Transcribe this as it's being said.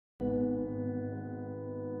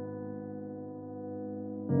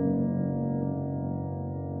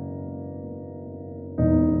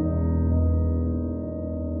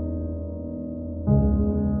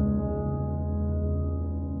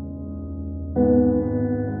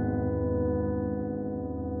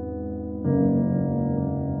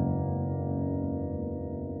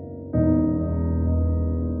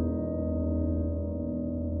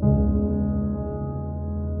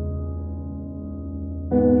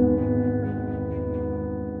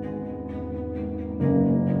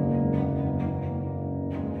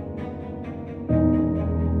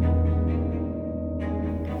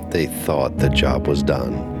They thought the job was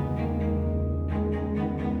done.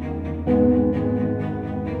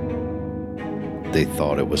 They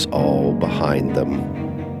thought it was all behind them.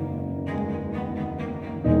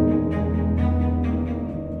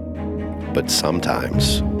 But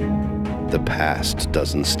sometimes, the past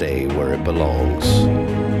doesn't stay where it belongs.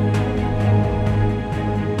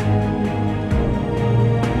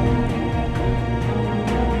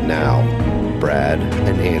 Now, Brad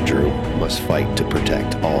and Andrew must fight to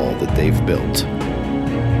protect all that they've built.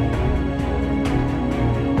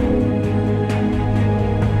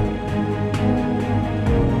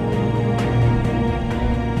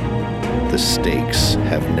 The stakes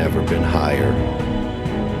have never been higher.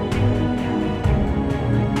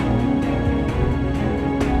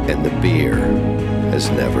 And the beer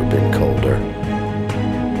has never been colder.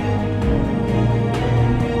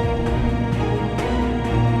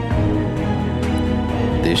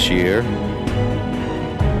 This year,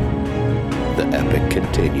 the epic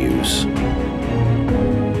continues.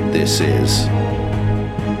 This is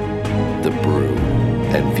the Brew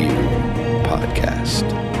and View podcast.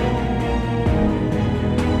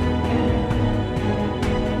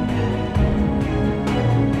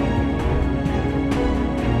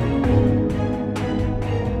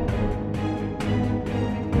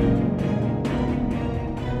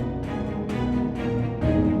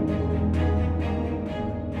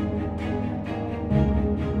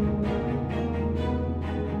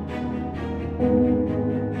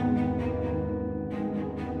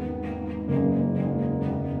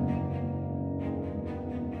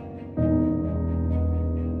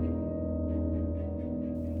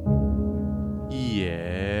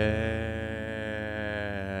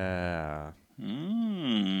 Yeah.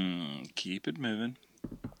 Keep it moving.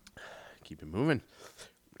 Keep it moving.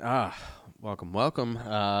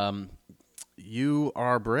 Welcome. You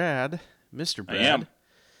are Brad, Mr. Brad. I am.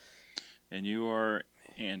 And you are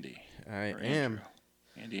Andy. I Or am.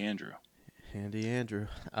 Andrew. Andy Andrew.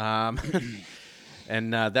 And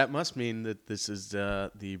that must mean that this is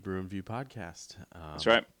the Brew and View podcast. That's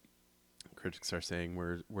right. Critics are saying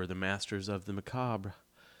we're the masters of the macabre.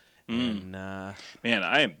 And Man,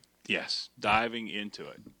 I am, diving into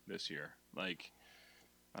it this year. Like,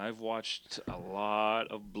 I've watched a lot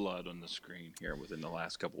of blood on the screen here within the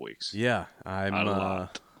last couple weeks. yeah, A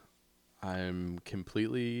lot. I'm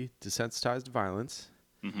completely desensitized to violence.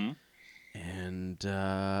 Mm-hmm. And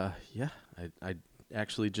I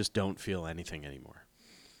actually just don't feel anything anymore.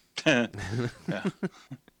 Yeah.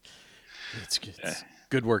 It's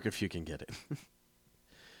good work if you can get it.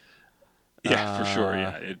 Yeah, for sure.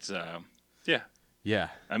 Yeah, it's Yeah.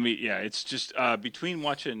 I mean, it's just between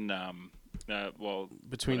watching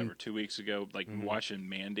Between 2 weeks ago, like watching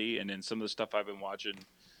Mandy, and then some of the stuff I've been watching.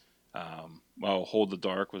 Hold the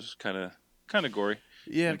Dark was kind of gory.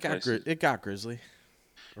 Yeah, it got grisly.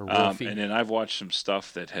 Or wolfy. And then I've watched some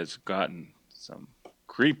stuff that has gotten some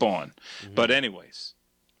creep on. But anyways,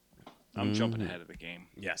 I'm jumping ahead of the game.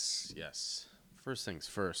 Yes. First things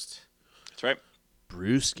first. That's right.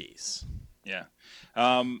 Brewskis. Yeah.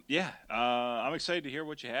 I'm excited to hear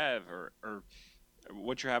what you have or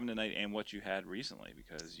what you're having tonight and what you had recently,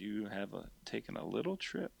 because you have taken a little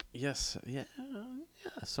trip. Yes. Yeah.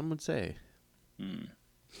 Some would say.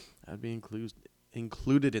 I'd be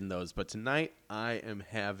included in those. But tonight I am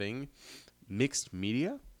having Mixed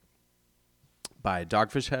Media by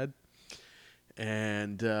Dogfish Head.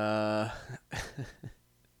 And I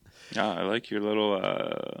like your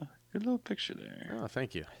little picture there. oh,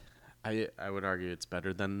 thank you. I would argue it's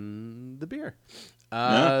better than the beer.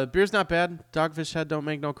 Yeah. Beer's not bad. Dogfish Head don't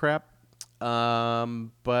make no crap.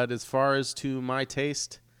 But as far as to my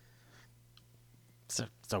taste, it's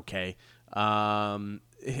okay.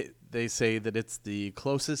 They say that it's the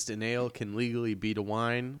closest an ale can legally be to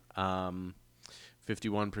wine.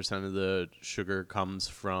 51% of the sugar comes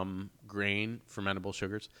from grain, fermentable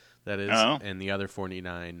sugars, that is, and the other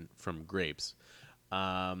 49 from grapes.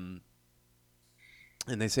 And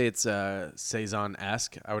they say it's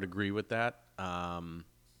Saison-esque. I would agree with that. And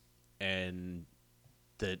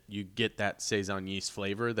that you get that Saison yeast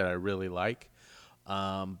flavor that I really like.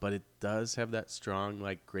 but it does have that strong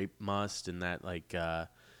like grape must and that like that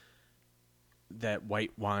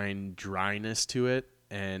white wine dryness to it,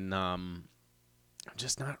 and I'm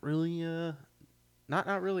just not really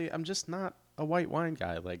not really. I'm just not a white wine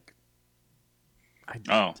guy. Like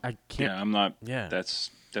Oh, I can't. yeah, I'm not. Yeah.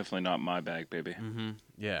 That's definitely not my bag, baby.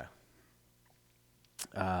 Yeah.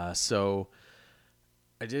 So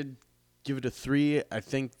I did give it a 3. I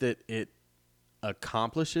think that it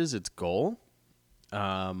accomplishes its goal,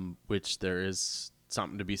 which there is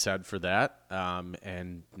something to be said for that.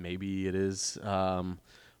 And maybe it is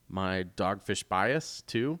my dogfish bias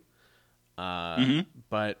too.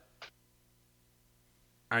 But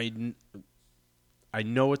I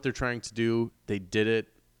know what they're trying to do. They did it.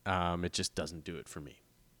 It just doesn't do it for me.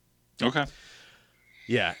 Okay.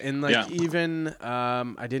 Yeah, and like Yeah. even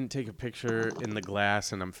I didn't take a picture in the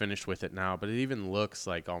glass, and I'm finished with it now. But it even looks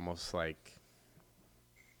like almost like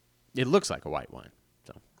it looks like a white wine.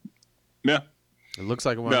 So Yeah. it looks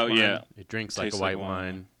like a white No, wine. yeah. It drinks like a Tastes white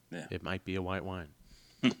wine. Yeah. It might be a white wine.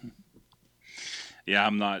 Yeah,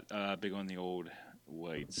 I'm not big on the old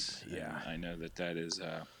whites. Yeah. And I know that is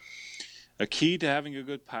a key to having a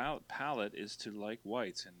good palate is to like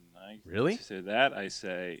whites. And Really? to that I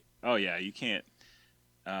say, oh yeah, you can't.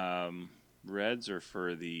 Reds are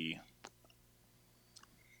for the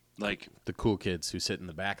like The cool kids who sit in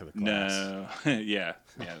the back of the class. no, yeah.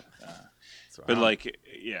 So But I'm- like,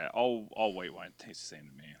 yeah, all white wine tastes the same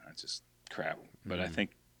to me. That's just crap. But I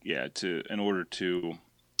think, yeah, in order to,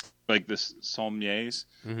 like this sommeliers,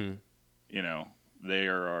 you know, they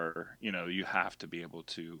are, you know, you have to be able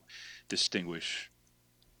to distinguish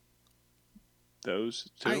those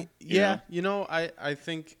two. I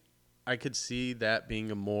think I could see that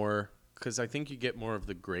being a more, because I think you get more of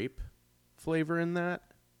the grape flavor in that.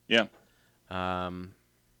 Yeah.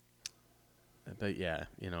 But yeah,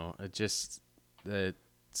 it just the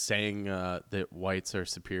saying that whites are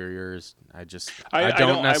superiors. I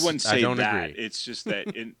wouldn't say I don't that. agree. It's just that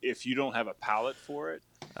if you don't have a palate for it,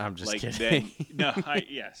 I'm just like kidding. then no,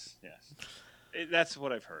 yes. That's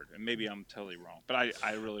what I've heard, and maybe I'm totally wrong, but I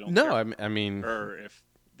really don't. No, care. I mean, or if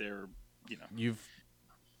they're,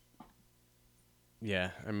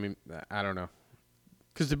 I mean, I don't know,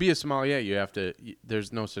 because to be a sommelier, you have to.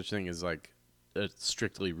 There's no such thing as like a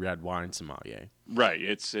strictly red wine sommelier. Right.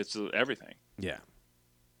 It's everything. Yeah.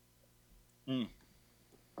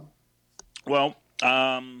 Well,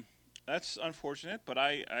 that's unfortunate, but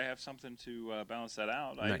I have something to balance that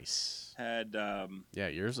out. Nice. I had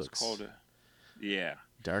yours looks called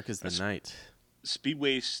dark as the night.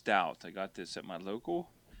 Speedway Stout. I got this at my local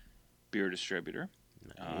beer distributor.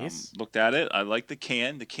 Nice. Looked at it. I like the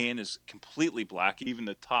can. The can is completely black. Even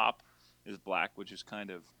the top is black, which is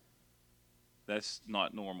that's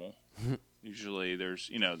not normal. Usually there's,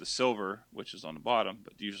 the silver, which is on the bottom,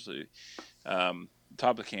 but usually the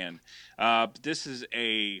top of the can. But this is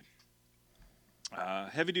a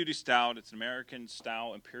heavy-duty stout. It's an American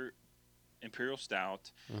stout, imperial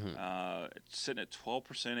stout. It's sitting at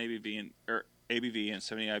 12% ABV and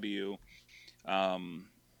 70 IBU.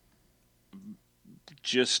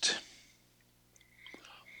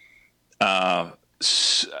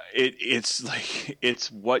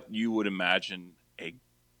 It's what you would imagine a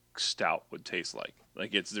stout would taste like.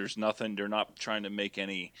 Like there's nothing. They're not trying to make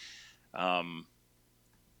any. They're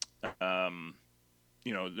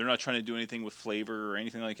not trying to do anything with flavor or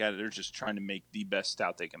anything like that. They're just trying to make the best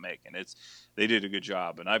stout they can make, and they did a good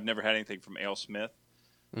job. And I've never had anything from AleSmith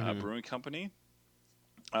Brewing Company,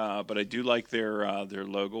 but I do like their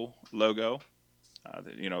logo.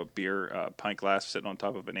 Beer pint glass sitting on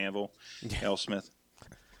top of an anvil, AleSmith,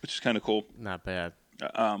 which is kind of cool. Not bad.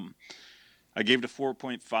 I gave it a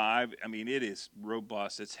 4.5. I mean, it is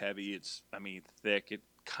robust. It's heavy. It's thick. It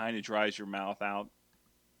kind of dries your mouth out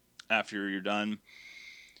after you're done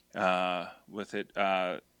with it.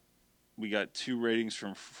 We got 2 ratings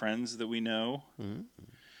from friends that we know.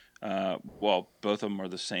 Well, both of them are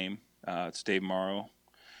the same. It's Dave Morrow,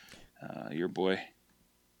 your boy.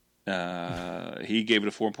 He gave it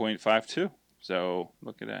a 4.5 too. So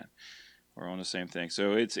look at that. We're on the same thing.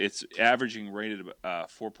 So it's averaging rated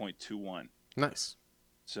 4.21. Nice.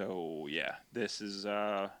 So yeah, this is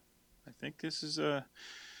I think this is a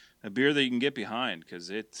beer that you can get behind because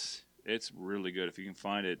it's really good. If you can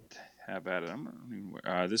find it, have at it.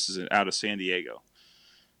 This is out of San Diego.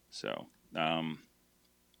 So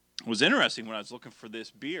it was interesting when I was looking for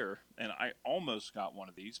this beer, and I almost got one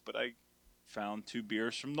of these, but I found 2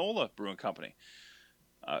 beers from NOLA Brewing Company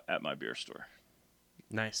at my beer store.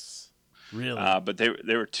 Nice. Really? But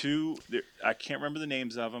there were 2. I can't remember the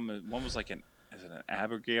names of them. One was like is it an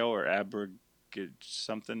Abigail or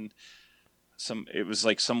something It was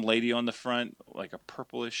like some lady on the front, like a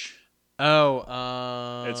purplish.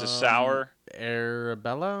 Oh, It's a sour.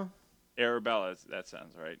 Arabella. Arabella, that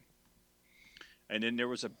sounds right. And then there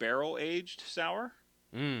was a barrel aged sour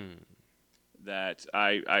that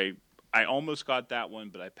I almost got that one,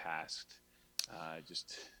 but I passed. I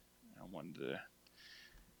wanted to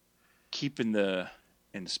keep in the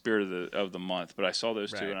spirit of the month. But I saw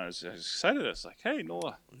those two, Right. and I was excited. I was like, "Hey,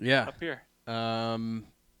 Nola, Yeah. up here."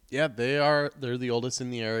 Yeah, they're the oldest in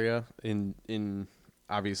the area in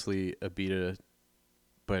obviously Abita,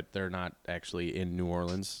 but they're not actually in New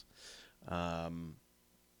Orleans. Nola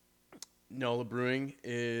Brewing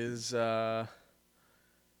is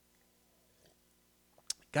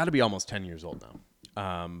got to be almost 10 years old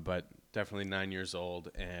now. But definitely 9 years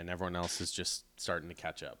old, and everyone else is just starting to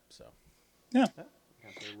catch up. So Yeah. got their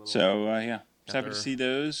little- So yeah, got happy to their- see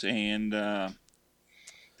those, and they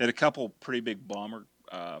had a couple pretty big bomber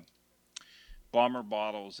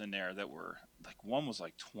bottles in there that were like, one was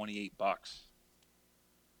like $28.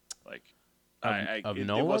 Like Of it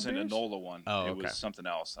Nola wasn't beers? a Nola one. Oh, It okay. was something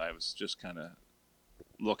else. I was just kind of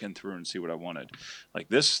looking through and see what I wanted. Like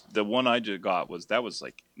this, the one I just got was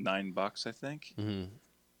like $9, I think,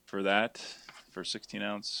 for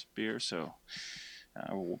 16-ounce beer. So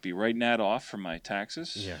I will be writing that off for my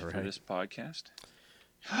taxes for right. this podcast.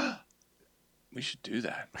 We should do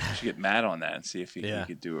that. We should get Matt on that and see if he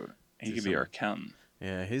could do it. He could be our accountant.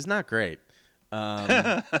 Yeah, he's not great.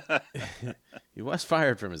 He was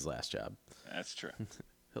fired from his last job. That's true.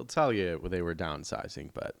 He'll tell you they were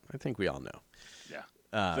downsizing, but I think we all know. Yeah.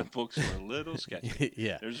 The books were a little sketchy.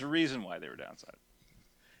 Yeah. There's a reason why they were downside.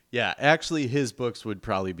 Yeah, actually, his books would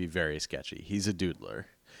probably be very sketchy. He's a doodler.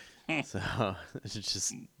 So it's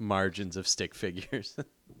just margins of stick figures.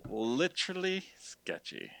 Literally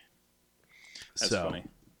sketchy. That's funny.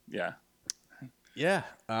 Yeah. Yeah.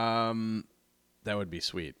 That would be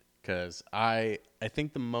sweet. Because I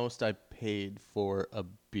think the most I paid for a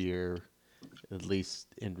beer, at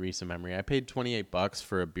least in recent memory, I paid $28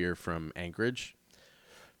 for a beer from Anchorage.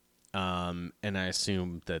 And I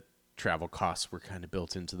assume that travel costs were kind of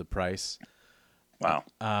built into the price. Wow.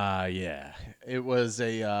 Yeah. It was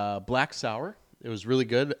a black sour. It was really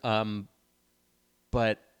good.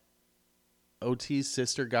 But OT's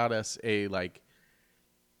sister got us a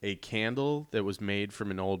candle that was made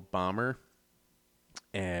from an old bomber.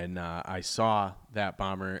 And I saw that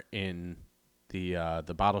bomber in the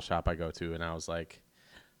bottle shop I go to, and I was like,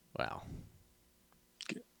 wow.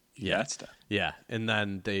 Yeah, that's stuff. Yeah. And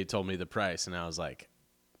then they told me the price, and I was like,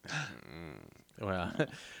 well,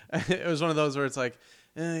 it was one of those where it's like,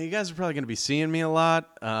 you guys are probably going to be seeing me a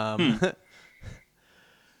lot. I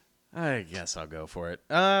guess I'll go for it.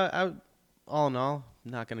 All in all,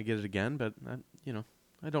 I'm not going to get it again, but,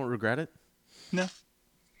 I don't regret it. No.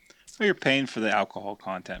 Well, you're paying for the alcohol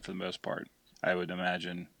content for the most part, I would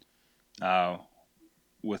imagine,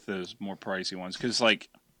 with those more pricey ones. Because,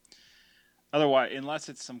 otherwise, unless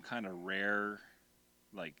it's some kind of rare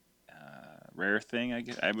thing,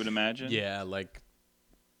 I would imagine. Yeah,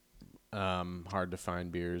 hard to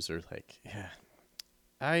find beers or yeah.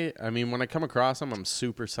 I mean, when I come across them, I'm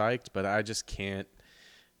super psyched, but I just can't.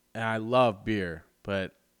 I love beer,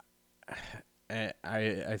 but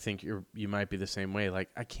I think you might be the same way.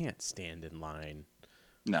 I can't stand in line.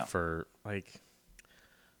 No. For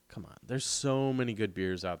come on. There's so many good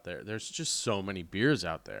beers out there. There's just so many beers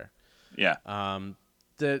out there. Yeah.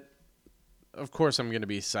 That of course I'm going to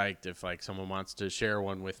be psyched if someone wants to share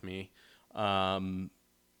one with me.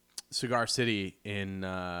 Cigar City in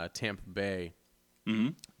Tampa Bay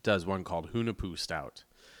does one called Hunapoo Stout.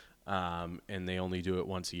 And they only do it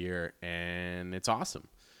once a year, and it's awesome.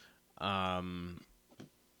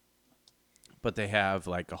 But they have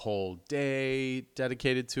a whole day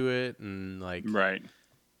dedicated to it, and right.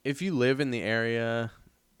 If you live in the area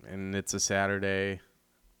and it's a Saturday,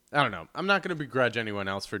 I don't know. I'm not going to begrudge anyone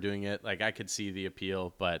else for doing it. I could see the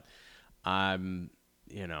appeal, but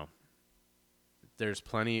there's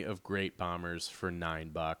plenty of great bombers for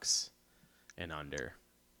 $9 and under.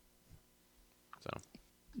 So.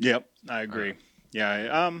 Yep, I agree.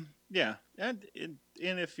 Yeah. Yeah. And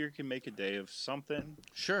if you can make a day of something,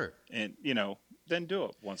 Sure. And then do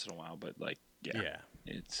it once in a while. But yeah.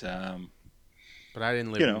 It's But I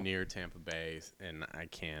didn't live near Tampa Bay, and I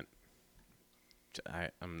can't.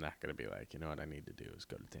 I'm not gonna be you know what I need to do is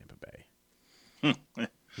go to Tampa Bay.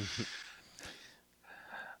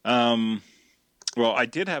 Well, I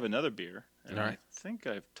did have another beer, and All right. I think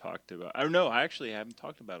I've talked about. I don't know. I actually haven't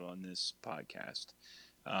talked about it on this podcast.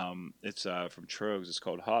 It's from Trogs. It's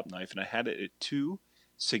called Hop Knife, and I had it at two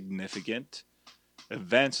significant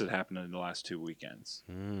events that happened in the last 2 weekends.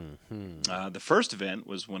 The first event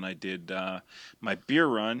was when I did my beer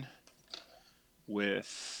run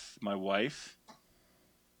with my wife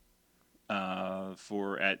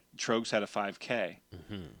at Trogs had a 5K.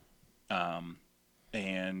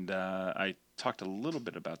 And I talked a little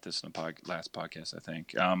bit about this in the last podcast, I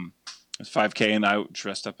think. It was 5K, and I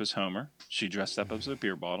dressed up as Homer. She dressed up as a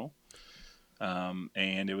beer bottle.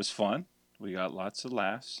 And it was fun. We got lots of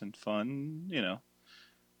laughs and fun, a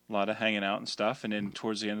lot of hanging out and stuff. And then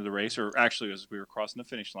towards the end of the race, or actually as we were crossing the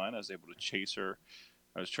finish line, I was able to chase her.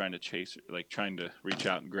 I was trying to chase her, like trying to reach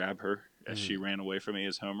out and grab her as she ran away from me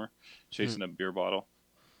as Homer, chasing a beer bottle.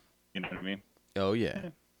 You know what I mean? Oh, yeah.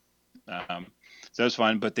 So that was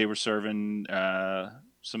fun, but they were serving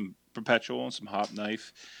some Perpetual and some Hop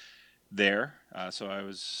Knife there. So I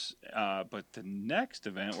was, but the next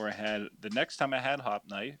event the next time I had Hop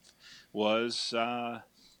Knife was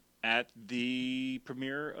at the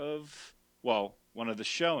premiere of, one of the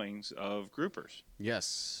showings of Groupers.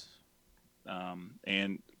 Yes.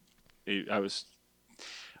 And I was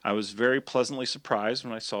very pleasantly surprised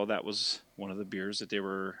when I saw that was one of the beers that they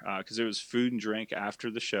were, because it was food and drink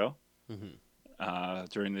after the show.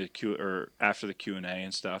 During the after the Q&A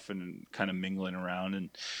and stuff, and kind of mingling around and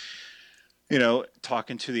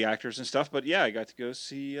talking to the actors and stuff. But yeah, I got to go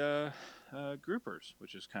see Groupers,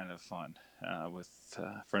 which is kind of fun, with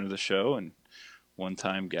a friend of the show and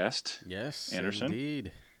one-time guest. Yes, Anderson.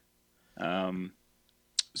 Indeed.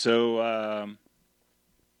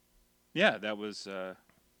 Yeah, that was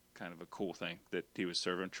kind of a cool thing that he was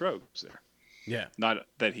serving Trogs there. Yeah. Not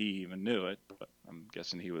that he even knew it, but I'm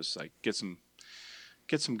guessing he was like, get some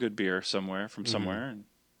good beer somewhere from somewhere, and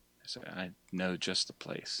I said, I know just the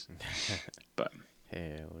place. But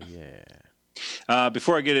hell yeah.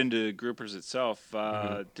 Before I get into Groupers itself,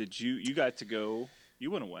 did you got to go?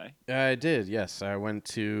 You went away. I did. Yes, I went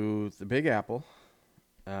to the Big Apple,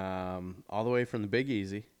 all the way from the Big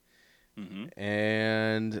Easy,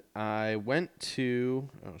 and I went to.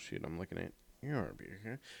 Oh shoot! I'm looking at your beer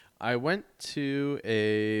here. I went to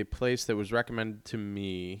a place that was recommended to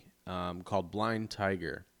me called Blind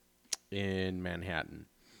Tiger in Manhattan.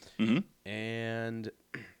 And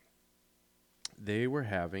they were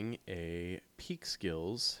having a Peak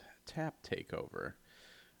Skills tap takeover.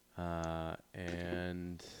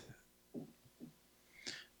 And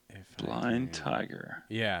Blind Tiger.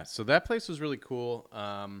 Yeah, so that place was really cool.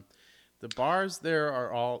 The bars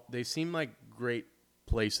there they seem like great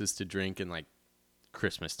places to drink in like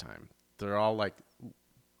Christmas time. They're all like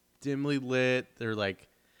dimly lit. They're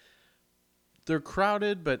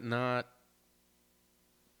crowded, but not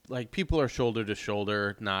like people are shoulder to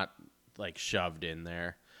shoulder, not like shoved in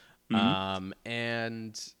there. And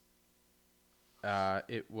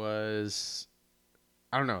it was,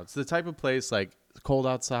 I don't know. It's the type of place like it's cold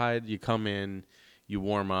outside. You come in, you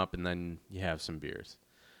warm up, and then you have some beers.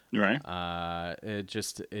 Right.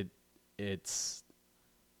 It's.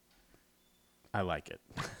 I like it.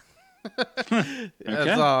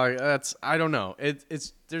 Okay. I don't know.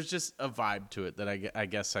 It's there's just a vibe to it that I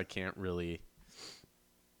guess I can't really.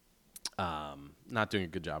 Not doing a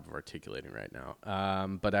good job of articulating right now.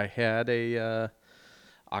 But I had a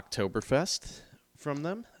Oktoberfest from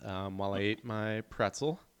them while I ate my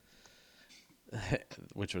pretzel,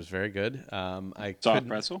 which was very good. Soft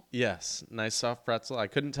pretzel? Yes, nice soft pretzel. I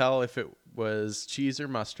couldn't tell if it was cheese or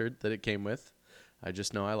mustard that it came with. I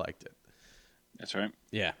just know I liked it. That's right.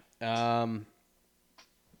 Yeah. And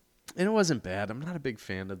it wasn't bad. I'm not a big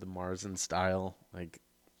fan of the Marzen style. Like,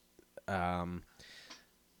 the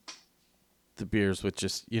beers with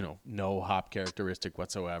just, no hop characteristic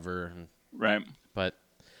whatsoever. Right. But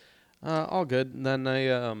all good. And then I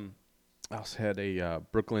also had a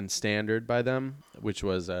Brooklyn Standard by them, which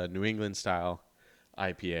was a New England style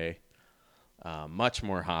IPA. Much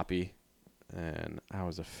more hoppy. And I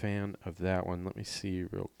was a fan of that one. Let me see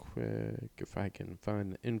real quick if I can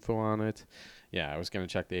find the info on it. Yeah, I was going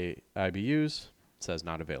to check the IBUs. It says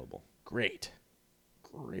not available. Great.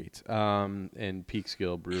 And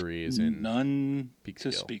Peekskill Brewery is in none Peekskill.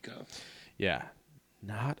 to speak of. Yeah,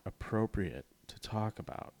 not appropriate to talk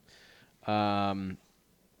about. I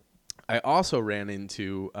also ran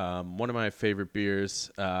into one of my favorite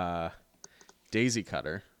beers, Daisy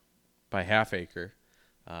Cutter by Half Acre.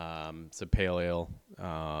 It's a pale ale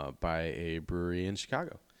by a brewery in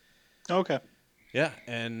Chicago. Okay. Yeah,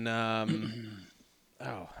 and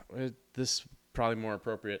this is probably more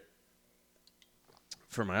appropriate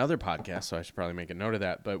for my other podcast, so I should probably make a note of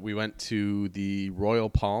that. But we went to the Royal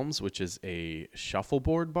Palms, which is a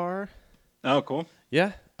shuffleboard bar. Oh, cool.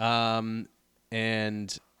 Yeah.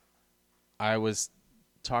 And I was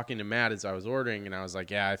talking to Matt as I was ordering, and I was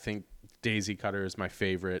like, yeah, I think Daisy Cutter is my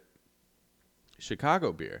favorite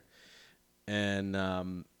Chicago beer. And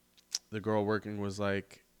the girl working was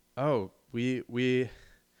like, oh, we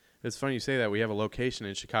it's funny you say that. We have a location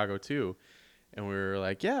in Chicago too. And we were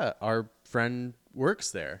like, yeah, our friend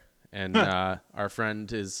works there. And our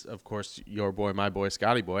friend is, of course, your boy, my boy,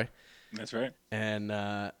 Scotty Boy. That's right.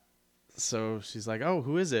 And so she's like, oh,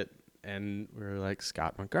 who is it? And we were like,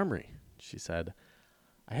 Scott Montgomery. She said,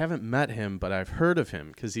 I haven't met him, but I've heard of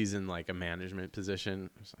him because he's in like a management position.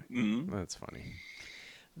 I was like, that's funny.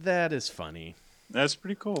 That is funny. That's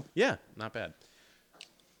pretty cool. Yeah, not bad.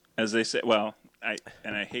 As they say, well, I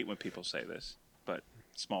hate when people say this, but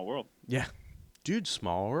small world. Yeah. Dude,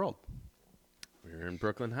 small world. We were in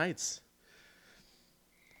Brooklyn Heights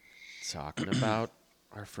talking about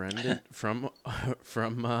our friend from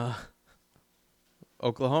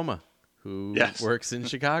Oklahoma who works in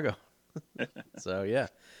Chicago. So, yeah.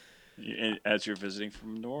 As you're visiting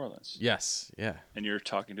from New Orleans. Yes, yeah. And you're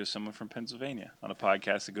talking to someone from Pennsylvania on a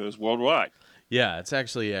podcast that goes worldwide. Yeah, it's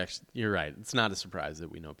actually you're right. It's not a surprise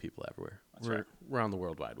that we know people everywhere. That's right. We're on the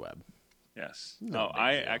World Wide Web. Yes. No big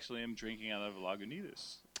I deal. actually am drinking out of a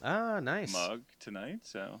Lagunitas Ah, nice. mug tonight,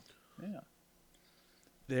 so yeah.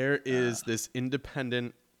 There is this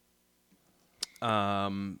independent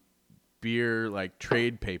beer like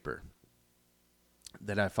trade paper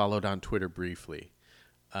that I followed on Twitter briefly.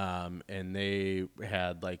 And they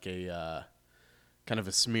had like a kind of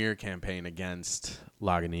a smear campaign against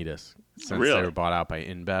Lagunitas since Really? they were bought out by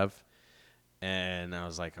InBev. And I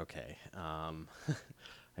was like, okay,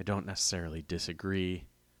 I don't necessarily disagree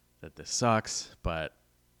that this sucks, but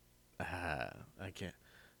I can't.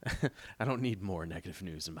 I don't need more negative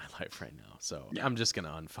news in my life right now. So I'm just going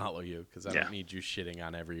to unfollow you because I don't need you shitting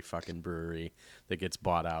on every fucking brewery that gets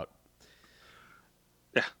bought out.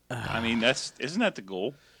 Yeah. I mean, isn't that the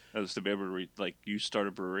goal? Is to be able to you start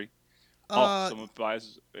a brewery. Someone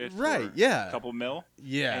buys it for a couple mil.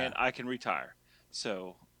 Yeah. And I can retire.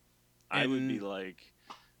 So I would be like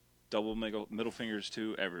double middle fingers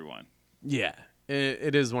to everyone. Yeah.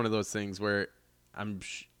 It is one of those things where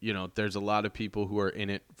there's a lot of people who are in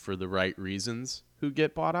it for the right reasons who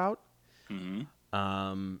get bought out.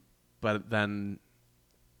 Mm-hmm. But then,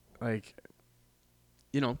 like,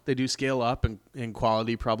 they do scale up and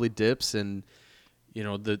quality probably dips. And,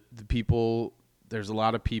 the people, there's a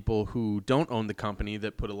lot of people who don't own the company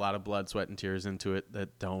that put a lot of blood, sweat, and tears into it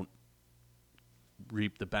that don't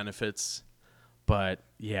reap the benefits. But,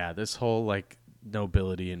 yeah, this whole, like,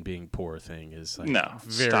 nobility and being poor thing is, like,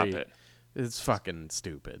 stop it. It's fucking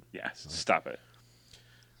stupid. Yeah, stop it.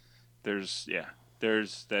 There's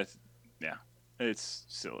that. Yeah, it's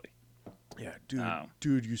silly. Yeah,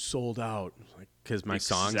 dude, you sold out. Like, because my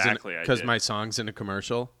song's in a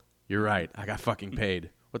commercial. You're right. I got fucking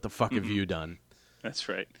paid. What the fuck have you done? That's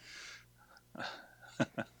right.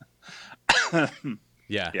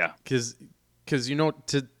 Yeah. Yeah. Because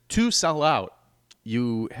to sell out,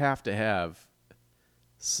 you have to have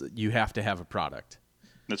a product.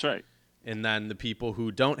 That's right. And then the people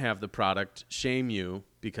who don't have the product shame you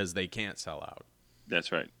because they can't sell out.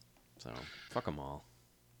 That's right. So fuck them all.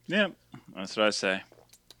 Yeah, that's what I say.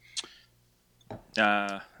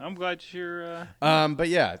 I'm glad you're. But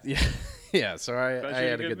yeah. So I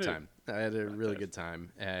had a good mood. time. I had a really good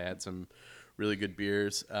time. I had some really good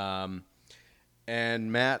beers.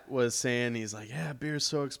 And Matt was saying, he's like, yeah, beer's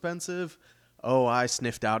so expensive. Oh, I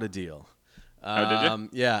sniffed out a deal. Did you?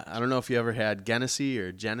 Yeah, I don't know if you ever had Genesee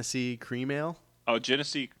or Genesee Cream Ale. Oh,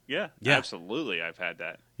 Genesee, yeah, absolutely. I've had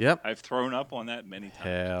that. Yep. I've thrown up on that many times.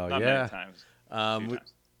 Hell Not yeah. many times. Times.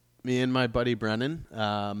 Me and my buddy Brennan,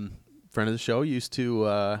 friend of the show, used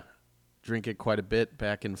to drink it quite a bit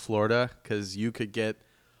back in Florida because you could get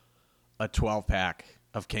a 12-pack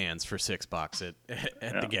of cans for $6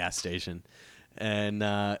 at the gas station.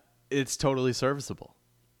 And it's totally serviceable.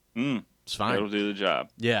 It's fine. It'll do the job.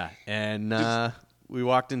 Yeah, and we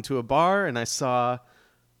walked into a bar, and I saw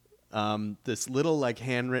this little, like,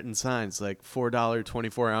 handwritten signs, like $4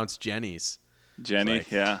 24-ounce Jenny's. Jenny,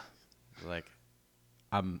 like, yeah. Like,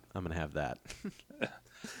 I'm gonna have that.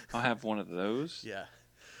 I'll have one of those. Yeah.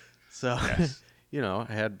 So, Yes. I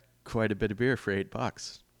had quite a bit of beer for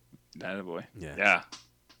 $8. That boy. Yeah.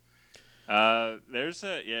 Yeah. There's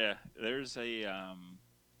a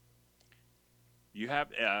you have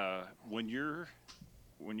when you're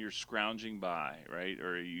scrounging by, right,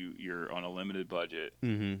 or you're on a limited budget,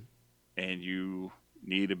 Mm-hmm. and you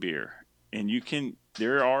need a beer, and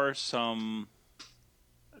there are some,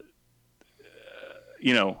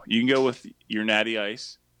 you can go with your Natty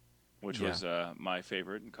Ice, which was my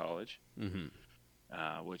favorite in college. Mm-hmm.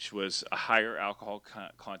 which was a higher alcohol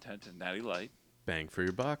content than Natty Light. Bang for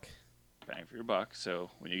your buck. Bang for your buck.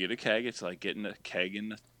 So when you get a keg, it's like getting a keg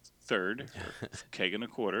and a third, or keg and a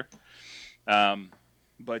quarter.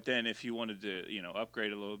 But then if you wanted to,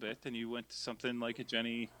 upgrade a little bit, then you went to something like a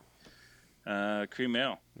Jenny cream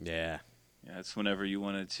ale. Yeah. Yeah, that's whenever you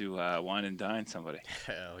wanted to wine and dine somebody.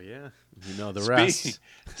 Hell yeah. You know the rest.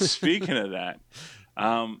 Speaking of that,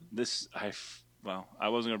 I wasn't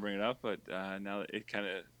going to bring it up, but now that it kind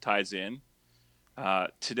of ties in.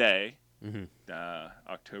 Today,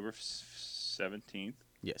 October 17th.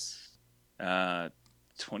 Yes.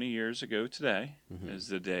 20 years ago today is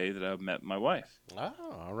the day that I met my wife. Oh,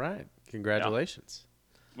 all right. Congratulations.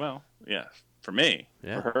 Yeah. Well, yeah, for me.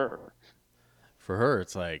 Yeah. For her. For her,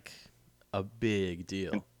 it's like a big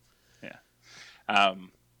deal. Yeah.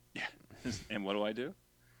 Yeah. And what do?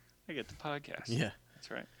 I get the podcast. Yeah.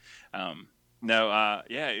 That's right.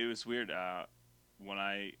 It was weird. When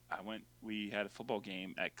I went, we had a football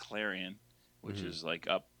game at Clarion, which is like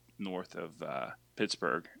up north of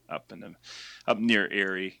Pittsburgh, up near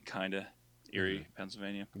Erie,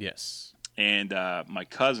 Pennsylvania. Yes. And my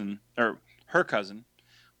cousin, or her cousin,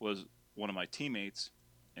 was one of my teammates,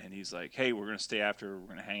 and he's like, "Hey, we're gonna stay after. We're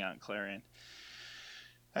gonna hang out in Clarion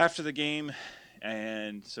after the game,"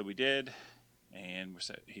 and so we did. And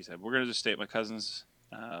he said, "We're gonna just stay at my cousin's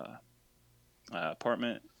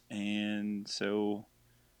apartment," and so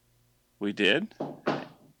we did,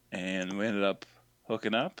 and we ended up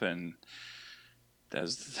hooking up, and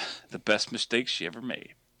that's the best mistake she ever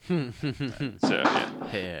made. So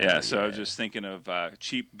I was just thinking of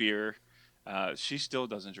cheap beer. She still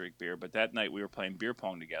doesn't drink beer, but that night we were playing beer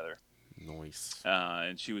pong together. Nice.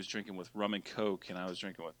 And she was drinking with rum and Coke, and I was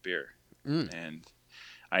drinking with beer. And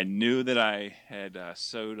I knew that I had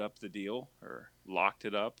sewed up the deal or locked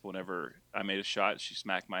it up. Whenever I made a shot, she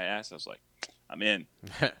smacked my ass. I was like, I'm in.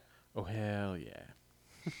 Oh, hell yeah.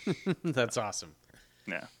 That's awesome.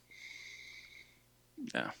 Yeah.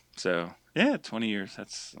 Yeah. So, yeah, 20 years.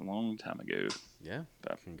 That's a long time ago. Yeah.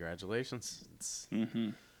 But, congratulations. It's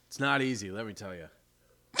not easy, let me tell you.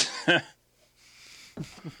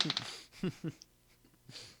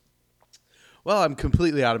 Well, I'm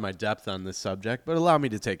completely out of my depth on this subject, but allow me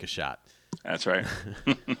to take a shot. That's right.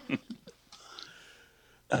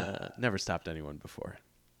 Never stopped anyone before.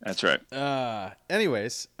 That's right.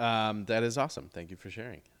 Anyways, that is awesome. Thank you for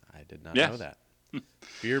sharing. I did not know that.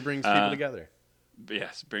 Beer brings people together.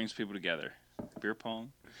 Yes, it brings people together. Beer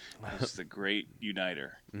pong is the great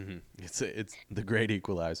uniter. Mm-hmm. It's the great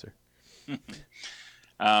equalizer.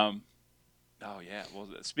 Oh, yeah. Well,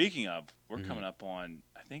 speaking of, we're coming up on,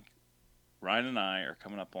 I think Ryan and I are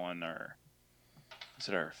coming up on our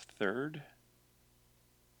third?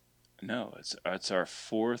 No, it's our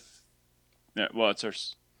fourth. Well,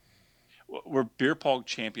 we're beer pong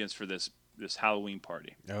champions for this Halloween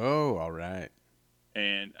party. Oh, all right.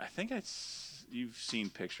 And I think you've seen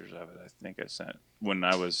pictures of it. I think I sent when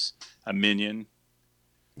I was a minion.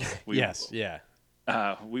 Yes, yeah.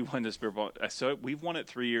 We won this beer pong. So we've won it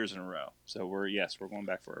 3 years in a row. So we're going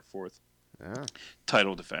back for our fourth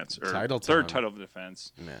title defense, or third title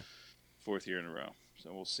defense. Yeah. 4th year in a row.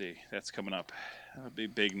 So we'll see. That's coming up. That'll be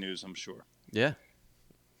big news, I'm sure. Yeah.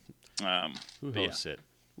 Who hosts it?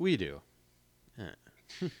 We do.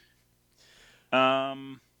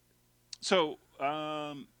 So,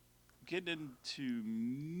 getting into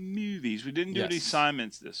movies, we didn't do any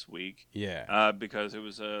assignments this week. Yeah. Because it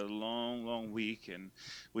was a long, long week, and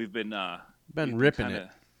we've been ripping it.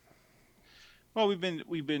 Well,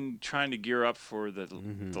 we've been trying to gear up for the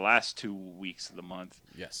last 2 weeks of the month.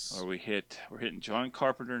 Yes. Or we're hitting John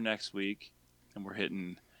Carpenter next week, and we're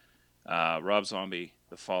hitting Rob Zombie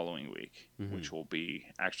the following week, which will be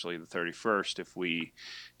actually the 31st if we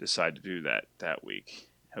decide to do that week.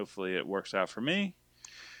 Hopefully it works out for me,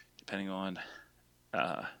 depending on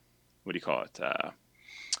what do you call it?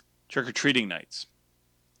 Trick-or-treating nights.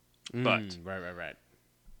 But right.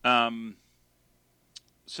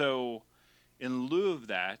 So in lieu of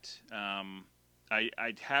that, I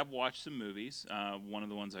have watched some movies. One of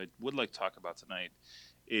the ones I would like to talk about tonight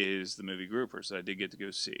is the movie Groupers that I did get to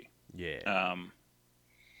go see. Yeah.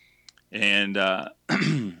 And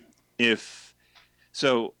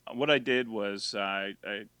what I did was I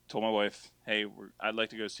told my wife, "Hey, I'd like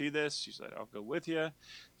to go see this." She said, "I'll go with you."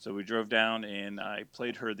 So we drove down, and I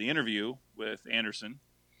played her the interview with Anderson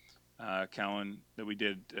Cowan that we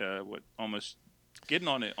did almost getting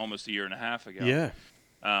on it almost a year and a half ago. Yeah.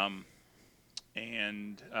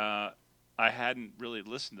 And I hadn't really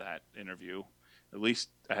listened to that interview. At least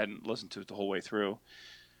I hadn't listened to it the whole way through.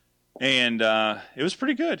 And it was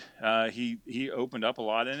pretty good. He opened up a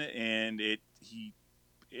lot in it, and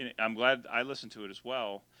I'm glad I listened to it as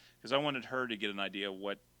well because I wanted her to get an idea of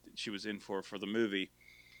what she was in for the movie,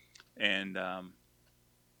 and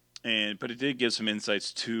but it did give some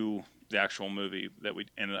insights to the actual movie that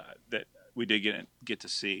we did get to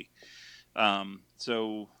see.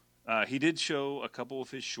 So he did show a couple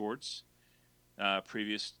of his shorts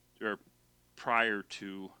previous or prior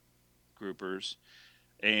to Groupers,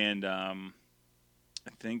 and I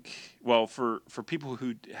think, well, for people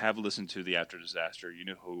who have listened to the After Disaster, you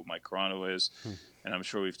know who Mike Carano is, and I'm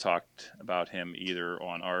sure we've talked about him either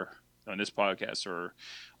on this podcast or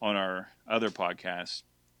on our other podcast.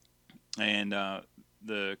 And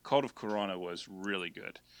the Cult of Corona was really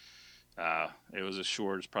good. It was a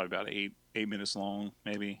short; it's probably about 8 minutes long,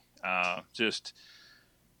 maybe.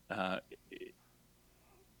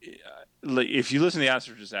 If you listen to the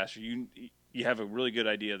After Disaster, you have a really good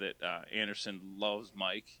idea that Anderson loves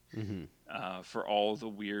Mike for all the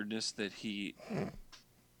weirdness that he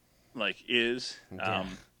is,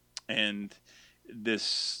 and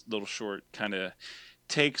this little short kind of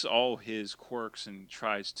takes all his quirks and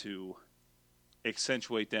tries to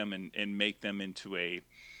accentuate them and make them into a,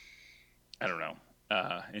 I don't know,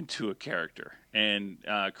 into a character. And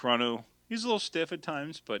Carano, he's a little stiff at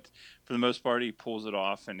times, but for the most part, he pulls it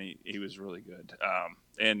off, and he was really good.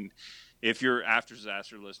 And if you're After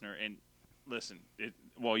Disaster listener, and listen,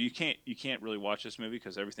 you can't really watch this movie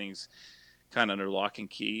because everything's kind of under lock and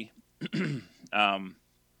key.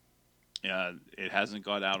 It hasn't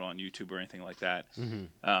got out on YouTube or anything like that.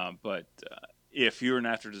 But if you're an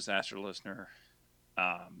After Disaster listener,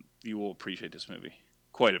 you will appreciate this movie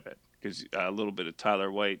quite a bit because a little bit of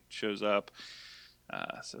Tyler White shows up.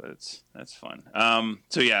 So that's fun. But on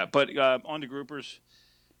to Groupers.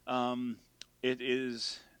 It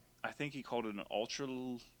is, I think he called it an ultra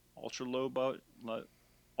low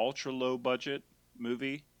budget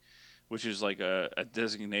movie, which is like a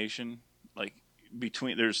designation. Like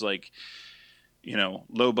there's like,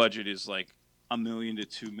 low budget is like $1 million to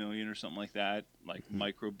 $2 million or something like that. Like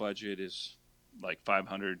micro budget is like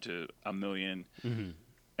 500 to $1 million, and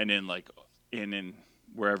then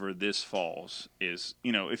wherever this falls is,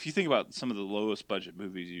 if you think about some of the lowest budget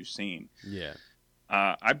movies you've seen,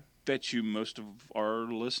 I bet you most of our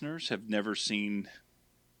listeners have never seen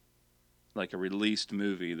like a released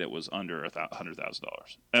movie that was under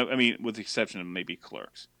 $100,000. I mean, with the exception of maybe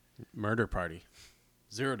Clerks. Murder Party,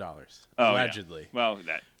 $0, oh, allegedly. Yeah. Well,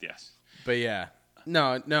 yes, but yeah,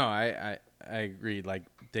 no, I agree. Like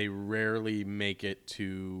they rarely make it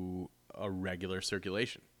to a regular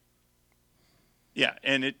circulation. Yeah,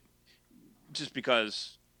 and it just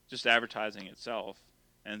because advertising itself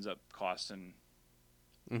ends up costing,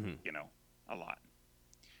 a lot.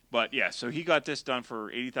 But yeah, so he got this done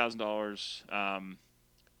for $80,000,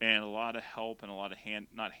 and a lot of help and a lot of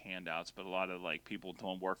not handouts, but a lot of like people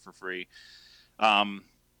doing work for free.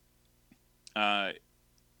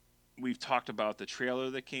 We've talked about the trailer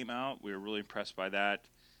that came out. We were really impressed by that.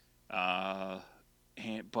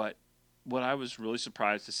 But what I was really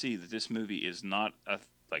surprised to see that this movie is not a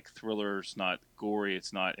thriller. It's not gory.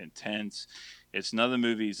 It's not intense. It's none of the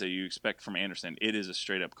movies that you expect from Anderson. It is a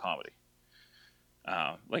straight up comedy,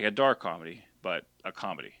 like a dark comedy, but a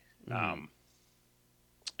comedy.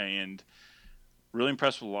 And really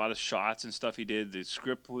impressed with a lot of shots and stuff he did. The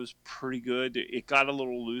script was pretty good. It got a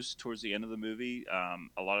little loose towards the end of the movie.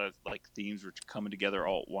 A lot of themes were coming together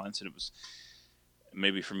all at once, and it was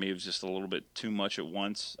maybe for me it was just a little bit too much at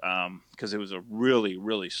once because it was a really,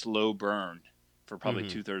 really slow burn for probably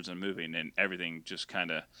 2/3 of the movie, and then everything just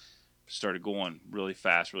kind of started going really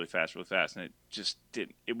fast, really fast, really fast, and it just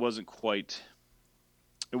didn't. It wasn't quite.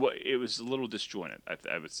 It was a little disjointed,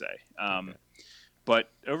 I would say.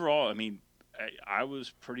 But overall, I mean, I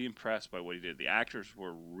was pretty impressed by what he did. The actors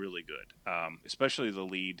were really good, especially the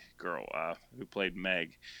lead girl who played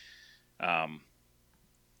Meg.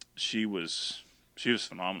 She was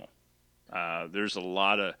phenomenal. There's a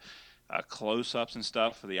lot of close-ups and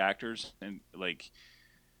stuff for the actors, and like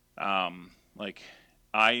eye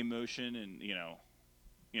emotion, and do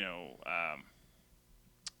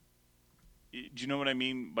you know what I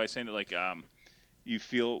mean by saying that? You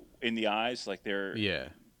feel in the eyes like they're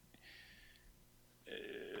you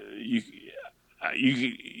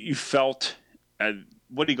felt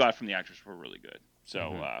what he got from the actors were really good.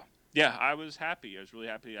 So yeah, I was happy. I was really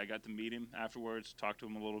happy. I got to meet him afterwards, talk to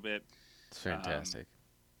him a little bit. It's fantastic.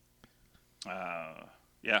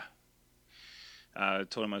 Yeah. I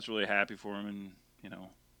told him I was really happy for him, and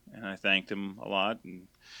and I thanked him a lot, and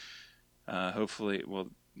hopefully,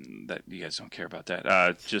 well, that you guys don't care about that.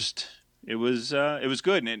 It was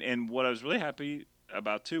good, and what I was really happy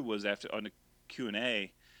about too was after on the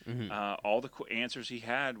Q&A, All the answers he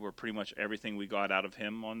had were pretty much everything we got out of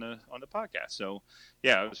him on the podcast. So,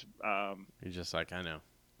 yeah, it was. You're just like, I know.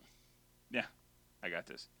 Yeah, I got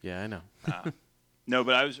this. Yeah, I know. No,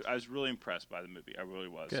 but I was really impressed by the movie. I really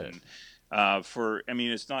was. Good. And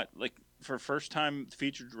it's not like for first time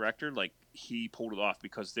featured director, like he pulled it off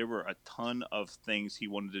because there were a ton of things he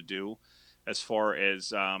wanted to do, as far as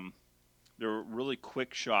there were really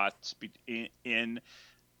quick shots in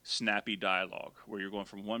snappy dialogue where you're going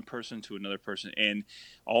from one person to another person, and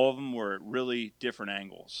all of them were really different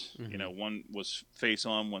angles. One was face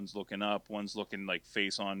on, one's looking up, one's looking like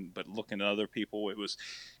face on but looking at other people. It was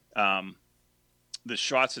the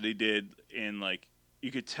shots that he did, in like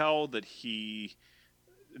you could tell that he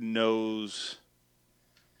knows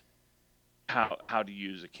how to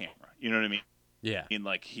use a camera. You know what I mean? Yeah. And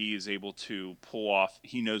like he is able to pull off.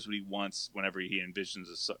 He knows what he wants whenever he envisions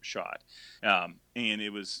a shot, and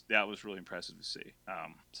that was really impressive to see.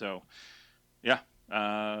 So, yeah,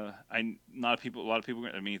 a lot of people.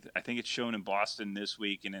 I mean, I think it's shown in Boston this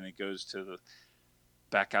week, and then it goes to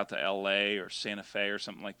back out to L.A. or Santa Fe or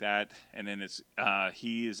something like that, and then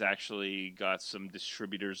he has actually got some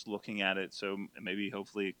distributors looking at it. So maybe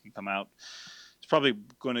hopefully it can come out. It's probably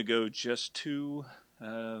going to go just to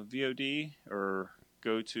VOD or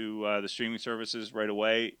go to the streaming services right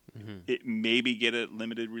away. It maybe get a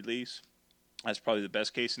limited release. That's probably the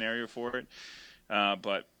best case scenario for it.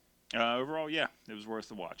 But overall, yeah, it was worth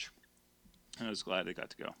the watch. I was glad it got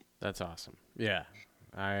to go. That's awesome. Yeah,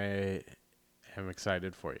 I am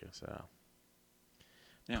excited for you. So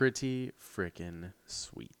pretty freaking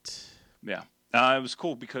sweet. Yeah, it was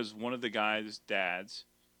cool because one of the actors' dads,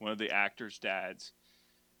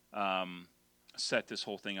 set this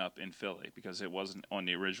whole thing up in Philly because it wasn't on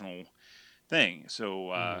the original thing. So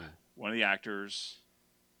one of the actors,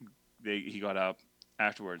 he got up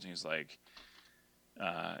afterwards and he's like,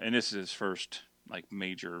 and this is his first like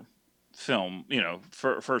major film,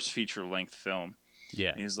 first feature length film.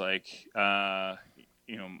 Yeah. And he's like,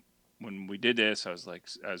 when we did this, I was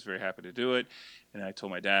very happy to do it. And I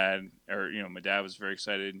told my dad, my dad was very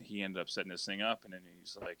excited, and he ended up setting this thing up. And then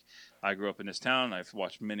he's like, I grew up in this town. I've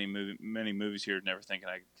watched many movies here, never thinking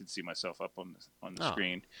I could see myself up on the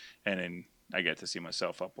screen. And then I get to see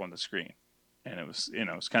myself up on the screen. And it was,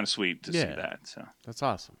 it's kind of sweet to see that. So that's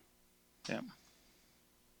awesome. Yeah.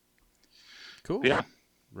 Cool. Yeah.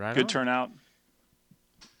 Right. Good turnout.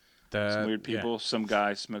 Some weird yeah. people. Some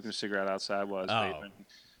guy smoking a cigarette outside while I was vaping.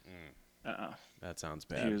 That sounds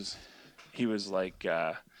bad. He was like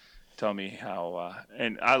telling me how,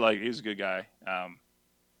 and he's a good guy.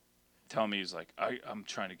 Telling me he's like, I'm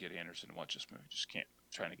trying to get Anderson to watch this movie. Just can't.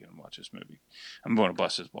 I'm trying to get him to watch this movie. I'm going to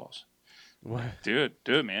bust his balls. What? Do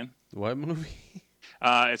it, man. What movie?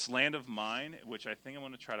 It's Land of Mine, which I think I'm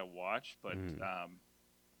going to try to watch, but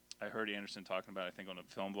I heard Anderson talking about it, I think on a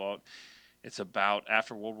Film Vault. It's about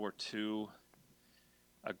after World War II,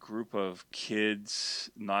 a group of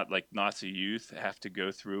kids, not like Nazi youth, have to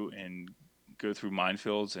go through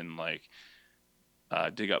minefields and like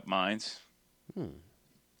dig up mines.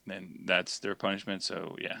 And that's their punishment.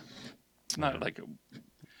 So yeah, it's not like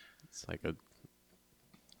it's like a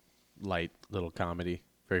light little comedy,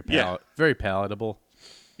 very very palatable.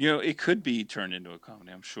 It could be turned into a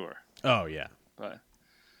comedy, I'm sure. Oh yeah, but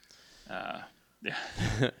yeah.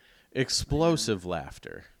 Explosive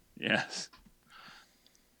laughter. Yes.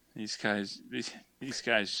 These guys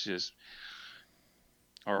just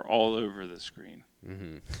are all over the screen.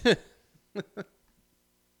 It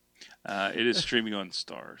is streaming on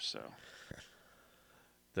Starz, so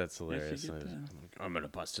that's hilarious. I'm gonna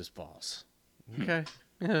bust his balls. Okay.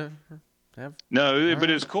 Yeah. But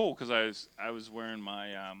it was cool because I was wearing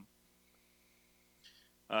my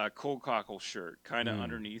Cold Cockle shirt, kind of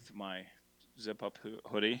underneath my zip up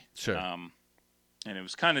hoodie. Sure. And it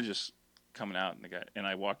was kind of just coming out, and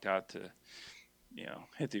I walked out to,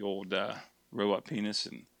 hit the old robot penis,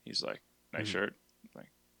 and he's like, "Nice shirt." I'm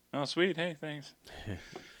like, "Oh, sweet. Hey, thanks."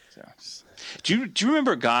 So, do you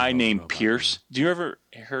remember a guy named Pierce? Do you ever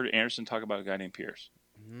heard Anderson talk about a guy named Pierce?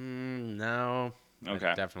 No. Okay.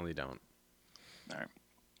 I definitely don't. All right.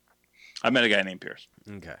 I met a guy named Pierce.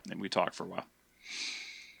 Okay. And we talked for a while.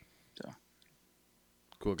 So.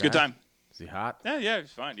 Cool guy. Good time. Is he hot? Yeah, he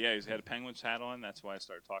was fine. Yeah, he had a Penguins hat on. That's why I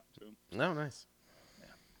started talking to him. No, nice. Yeah.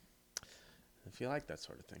 If you like that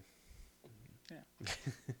sort of thing. Yeah.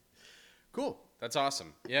 Cool. That's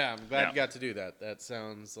awesome. Yeah, I'm glad you got to do that. That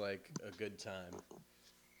sounds like a good time.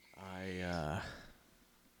 I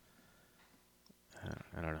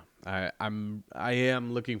don't know. I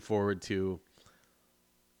am looking forward to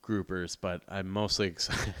groupers, but I'm mostly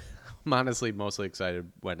excited. I'm honestly mostly excited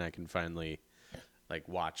when I can finally like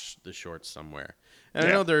watch the shorts somewhere. And I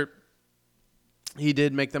Yeah. know he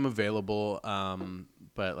did make them available,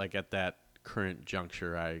 but like at that current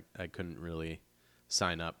juncture, I couldn't really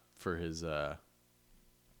sign up for his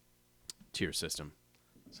tier system.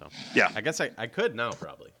 So Yeah. I guess I could now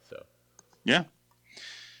probably. So Yeah.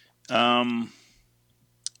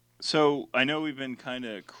 So I know we've been kind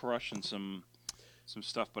of crushing some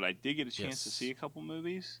stuff, but I did get a chance to Yes. see a couple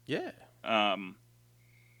movies. yeah,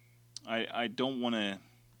 I don't want to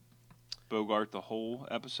bogart the whole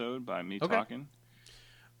episode by me Okay. talking.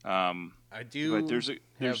 I do. But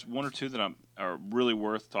there's one or two that are really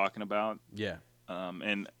worth talking about. Yeah.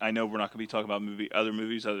 And I know we're not going to be talking about other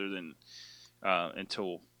movies other than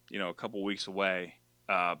until a couple weeks away.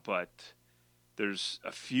 But there's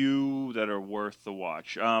a few that are worth the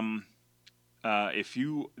watch.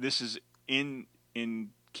 This is in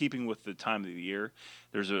keeping with the time of the year.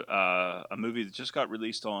 There's a movie that just got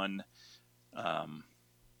released on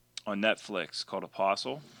Netflix called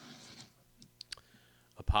Apostle.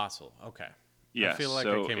 Apostle. Okay. Yeah, I feel like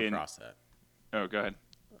so I came across that. Oh, go ahead.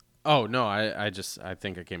 Oh no, I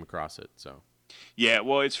think I came across it. So Yeah,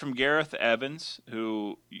 well, it's from Gareth Evans,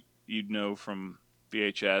 who you'd know from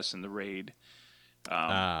VHS and The Raid.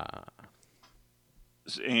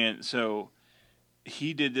 And so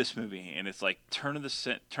he did this movie, and it's like turn of the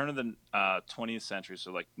 20th century,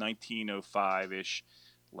 so like 1905 ish,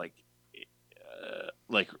 like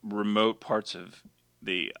remote parts of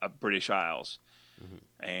the British Isles,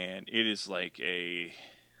 and it is like a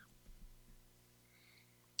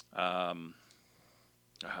I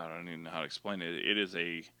don't even know how to explain it. It is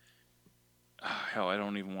a hell. I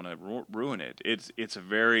don't even want to ruin it. It's a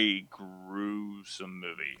very gruesome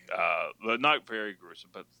movie. But not very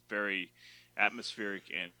gruesome, but very atmospheric,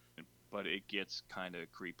 but it gets kind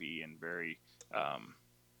of creepy and very.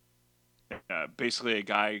 Basically, a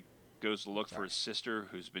guy goes to look for his sister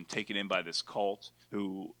who's been taken in by this cult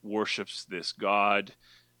who worships this god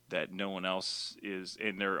that no one else is,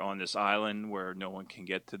 and they're on this island where no one can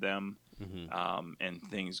get to them, and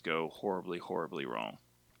things go horribly, horribly wrong.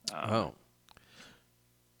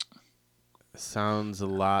 Sounds a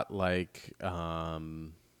lot like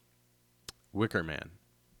Wicker Man.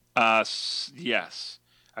 Yes,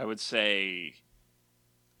 I would say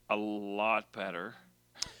a lot better,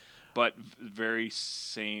 but very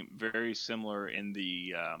similar in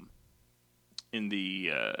the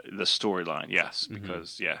storyline. Yes,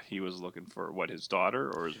 because he was looking for his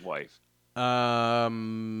daughter or his wife.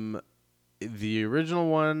 The original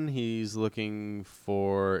one, he's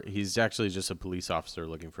actually just a police officer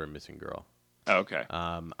looking for a missing girl. Okay.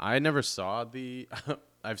 I never saw the.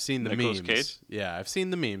 I've seen the Nicolas memes. Cage? Yeah, I've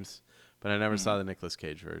seen the memes, but I never saw the Nicolas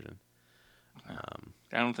Cage version. I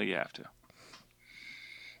don't think you have to.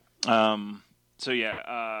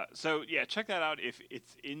 Check that out if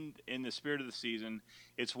it's in the spirit of the season.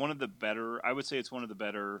 It's one of the better. I would say it's one of the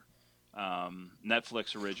better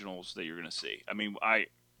Netflix originals that you're going to see. I mean,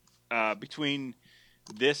 between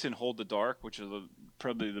this and Hold the Dark, which is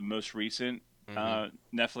probably the most recent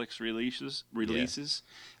Netflix releases.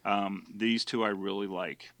 These two I really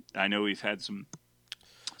like. I know we've had some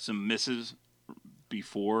misses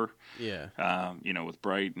before. Yeah. With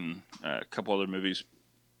Bright and a couple other movies.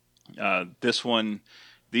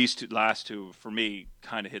 These last two for me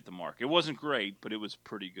kind of hit the mark. It wasn't great, but it was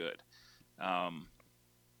pretty good. And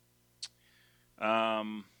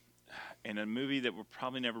a movie that we're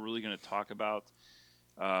probably never really going to talk about,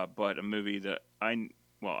 but a movie that I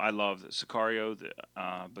love, Sicario,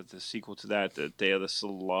 but the sequel to that, the Day of the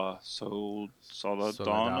Soldado.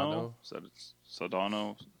 Soldado?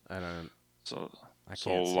 Soldano. I don't. I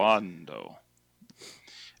can't Solando.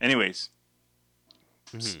 Anyways,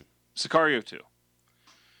 Sicario 2.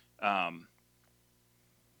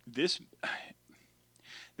 This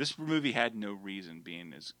movie had no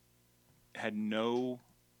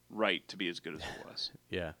right to be as good as it was.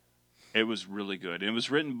 Yeah. It was really good. It was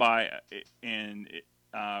written by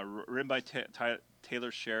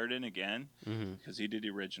Taylor Sheridan again, because he did the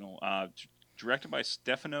original. Directed by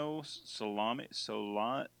Stefano Sollimi,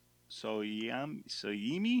 Sollima,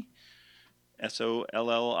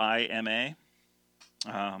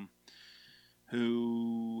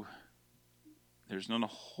 who there's not a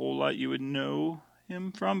whole lot you would know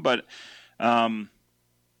him from, but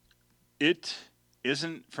it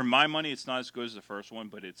isn't, for my money, it's not as good as the first one,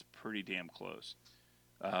 but it's pretty damn close.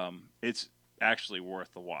 It's actually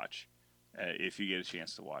worth the watch if you get a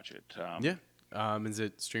chance to watch it. Is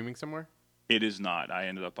it streaming somewhere? It is not. I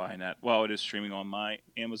ended up buying that. Well, it is streaming on my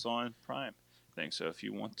Amazon Prime thing, so if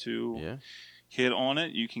you want to hit on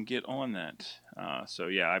it, you can get on that.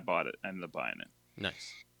 I bought it. I ended up buying it.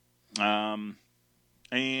 Nice.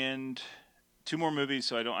 And two more movies,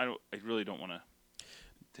 so I really don't want to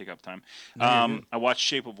take up time. No, you're good. I watched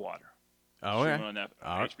Shape of Water. Oh, Streaming yeah. on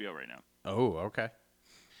All right. HBO right now. Oh, okay.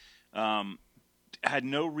 Had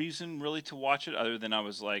no reason really to watch it other than I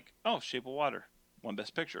was like, oh, Shape of Water, won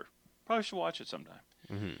Best Picture. Probably should watch it sometime.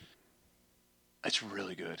 Mm-hmm. It's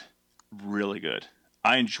really good, really good.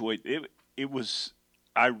 I enjoyed it.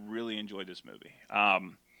 I really enjoyed this movie.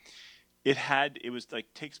 It was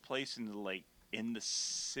like takes place in the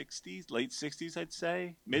 60s, late 60s, I'd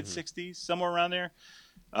say, mid 60s, somewhere around there,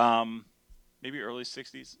 maybe early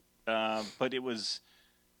 60s. But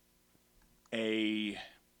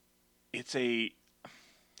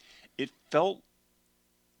it felt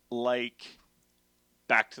like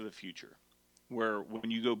Back to the Future, where when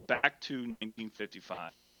you go back to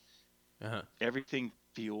 1955, Uh-huh. everything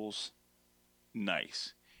feels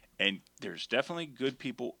nice. And there's definitely good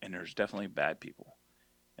people and there's definitely bad people.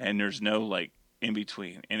 And there's no like in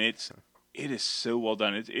between. And it is so well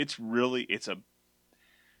done. It's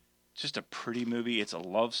just a pretty movie. It's a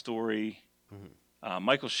love story.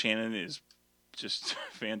 Michael Shannon is just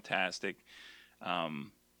fantastic.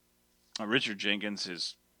 Richard Jenkins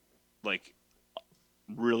is like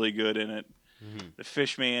really good in it. The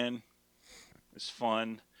Fishman is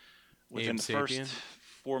fun. Within the Sapien? first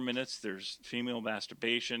 4 minutes, there's female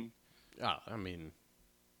masturbation. Oh, I mean,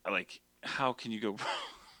 Like, how can you go wrong?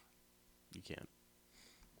 you can't.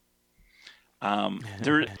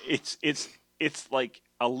 It's like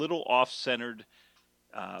a little off-centered.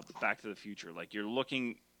 Back to the Future. Like you're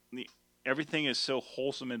looking, everything is so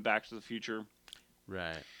wholesome in Back to the Future.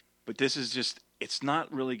 Right. But this is just, it's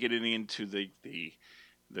not really getting into the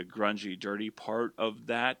grungy, dirty part of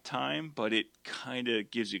that time, but it kind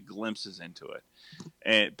of gives you glimpses into it.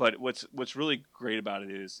 But what's really great about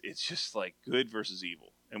it is it's just like good versus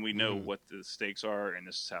evil, and we know what the stakes are, and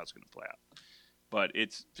this is how it's going to play out. But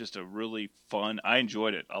it's just a really fun. I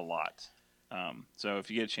enjoyed it a lot. So if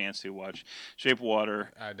you get a chance to watch Shape of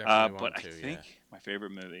Water, I definitely but want to. I think my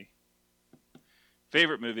favorite movie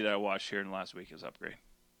that I watched here in the last week is Upgrade.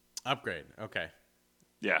 Upgrade. Okay.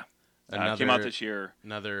 Yeah. Another, came out this year.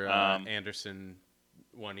 Another Anderson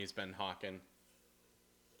one he's been hawking.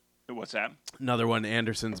 What's that? Another one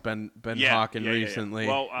Anderson's been hawking recently.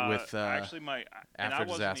 Well, with actually, and I After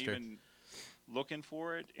wasn't Disaster. even looking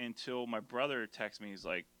for it until my brother texted me. He's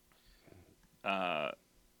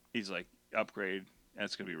like, Upgrade.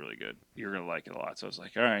 That's gonna be really good. You're gonna like it a lot. So I was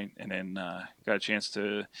like, all right. And then got a chance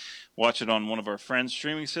to watch it on one of our friends'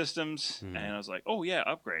 streaming systems, and I was like, oh yeah,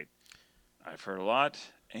 Upgrade. I've heard a lot,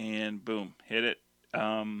 and boom, hit it.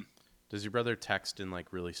 Does your brother text in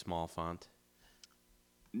like really small font?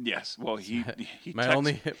 Yes. Well, he my texts,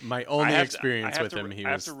 only experience with him, he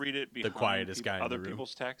I have was to read it the quietest guy in other the room.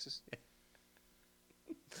 people's texts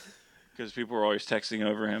because people are always texting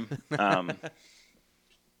over him.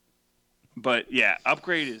 But yeah,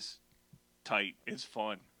 Upgrade is tight. It's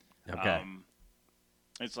fun. Okay.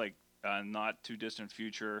 It's like not too distant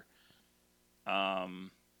future.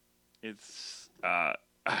 It's yeah,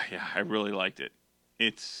 I really liked it.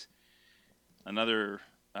 It's another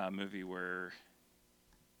movie where,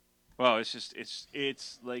 well,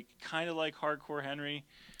 it's like kind of like Hardcore Henry,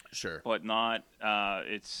 Sure. but not.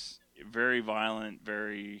 It's very violent,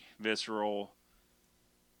 very visceral,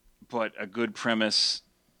 but a good premise.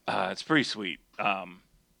 It's pretty sweet.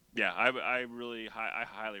 Yeah, I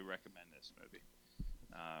highly recommend this movie.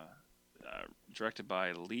 Directed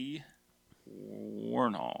by Lee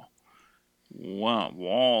Warnall.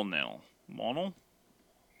 Walnell,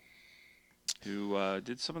 who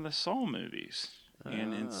did some of the Saw movies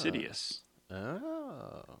and Insidious.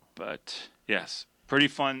 Oh. But yes, pretty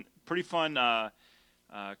fun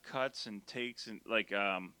cuts and takes and like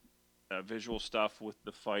visual stuff with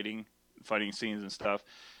the fighting scenes and stuff.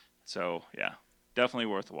 So yeah, definitely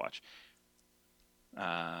worth a watch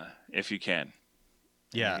if you can.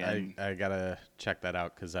 Yeah, Again, I gotta check that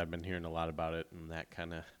out because I've been hearing a lot about it, and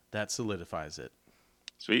that solidifies it.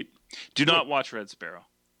 sweet. Do not watch Red Sparrow.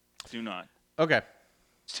 Do not. Okay.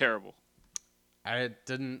 It's terrible. I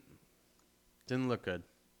didn't look good.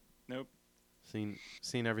 Nope.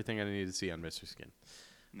 Seen everything I needed to see on Mr. Skin.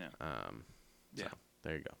 No. Yeah.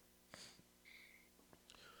 There you go.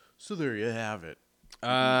 So there you have it.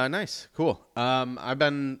 Nice, cool. I've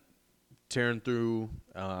been tearing through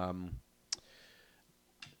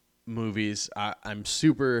movies. I'm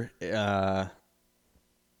super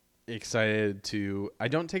excited to. I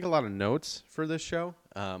don't take a lot of notes for this show,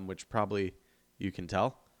 which probably you can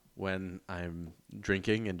tell when I'm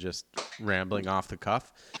drinking and just rambling off the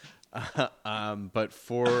cuff. But I'm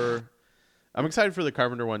excited for the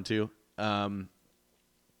Carpenter one too.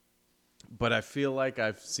 but I feel like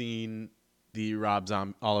I've seen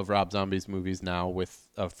all of Rob Zombie's movies now with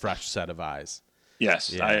a fresh set of eyes.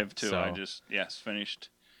 Yes, Yeah, I have too. so- I just finished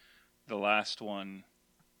the last one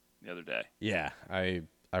the other day. Yeah, I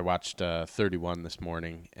watched 31 this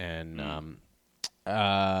morning, and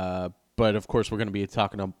but of course we're going to be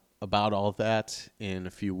talking about all of that in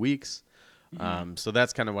a few weeks. So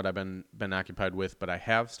that's kind of what I've been occupied with. But I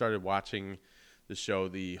have started watching the show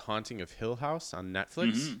The Haunting of Hill House on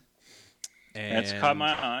Netflix. And That's caught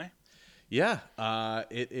my eye. Yeah,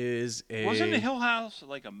 it is a. Wasn't the Hill House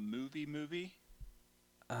like a movie?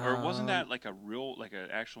 Or wasn't that like an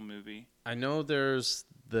actual movie? I know there's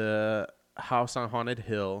the House on Haunted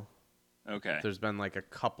Hill. Okay. There's been like a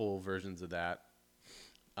couple versions of that.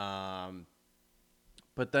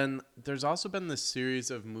 But then there's also been this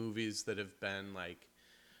series of movies that have been like,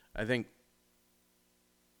 I think.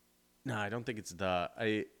 No, I don't think it's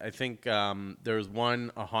I think there was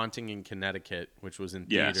one, A Haunting in Connecticut, which was in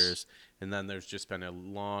theaters, and then there's just been a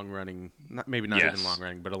long running, maybe not even long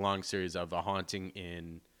running, but a long series of A Haunting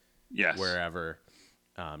in wherever,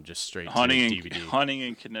 just straight to DVD. Haunting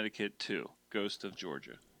in Connecticut 2, Ghost of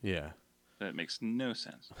Georgia. Yeah. That makes no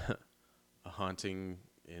sense. A Haunting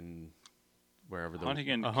in wherever A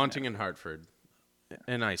Haunting in Hartford,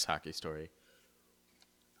 an ice hockey story.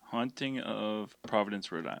 Haunting of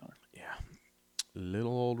Providence, Rhode Island. Yeah.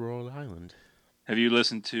 Little old Rhode Island. Have you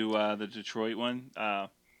listened to the Detroit one? Time?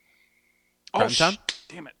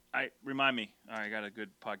 Damn it. Remind me. I got a good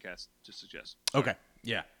podcast to suggest. Okay.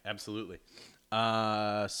 Yeah, absolutely.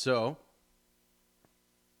 Yeah,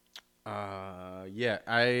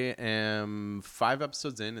 I am 5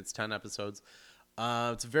 episodes in. It's 10 episodes.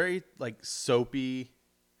 It's very like soapy,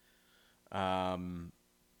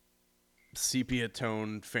 sepia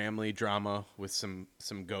tone family drama with some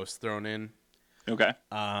ghosts thrown in. Okay.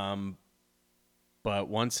 But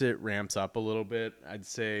once it ramps up a little bit, I'd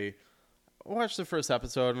say watch the first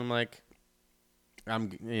episode and I'm like,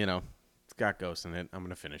 it's got ghosts in it. I'm going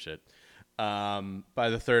to finish it. By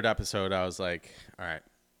the 3rd episode, I was like, all right,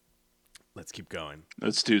 let's keep going.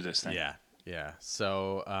 Let's do this thing. Yeah. Yeah.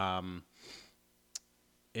 So,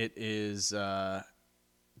 it is,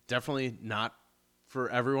 definitely not for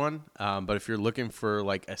everyone. But if you're looking for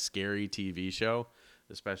like a scary TV show,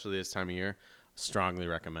 especially this time of year, strongly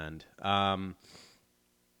recommend.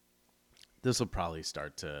 This will probably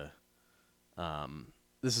start to,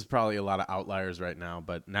 this is probably a lot of outliers right now,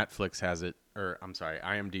 but Netflix has it, or I'm sorry,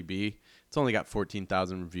 IMDb. It's only got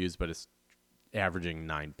 14,000 reviews, but it's averaging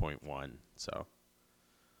 9.1. So,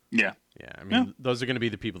 yeah. I mean, those are going to be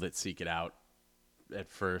the people that seek it out at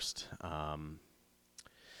first.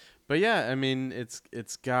 But yeah, I mean,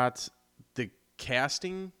 it's got the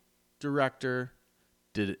casting director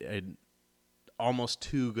did almost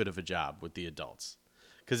too good of a job with the adults,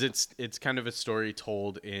 because it's kind of a story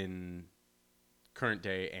told in current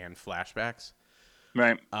day and flashbacks.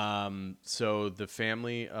 Right. So the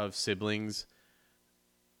family of siblings,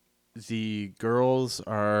 the girls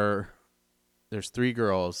there's 3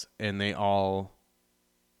 girls, and they all,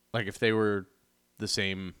 like, if they were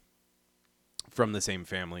from the same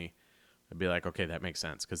family, I'd be like, okay, that makes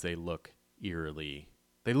sense, because they look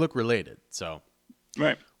related. So,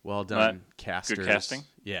 right. Well done, casters. Good casting.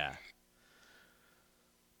 Yeah.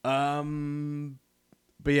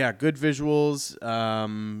 But yeah, good visuals.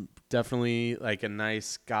 Definitely like a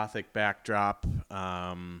nice gothic backdrop.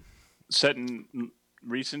 Set in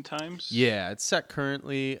recent times? Yeah, it's set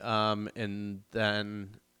currently. And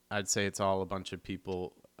then I'd say it's all a bunch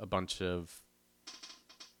of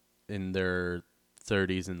in their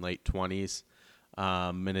 30s and late 20s.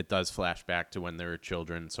 And it does flash back to when they were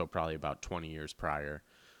children, so probably about 20 years prior.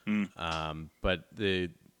 But the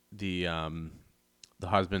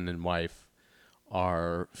husband and wife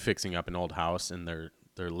are fixing up an old house, and they're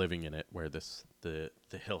living in it, where the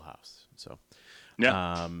Hill House. So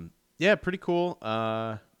yeah, pretty cool.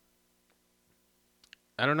 I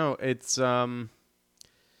don't know, it's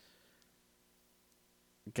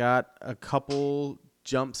got a couple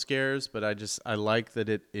jump scares, but I like that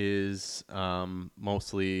it is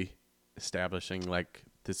mostly establishing like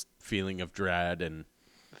this feeling of dread and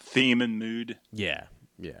theme and mood. Yeah.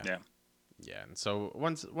 And so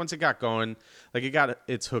once it got going, like, it got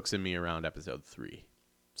its hooks in me around episode 3.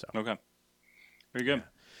 So okay, very good. Yeah.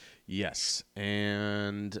 Yes,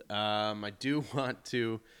 and I do want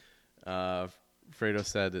to. Fredo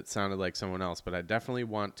said it sounded like someone else, but I definitely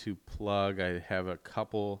want to plug. I have a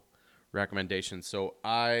couple recommendations. So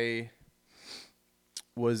I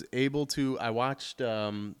was able to. I watched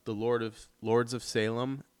the Lords of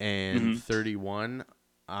Salem and 31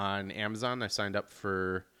 on Amazon. I signed up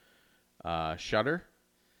for Shudder.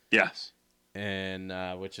 Yes.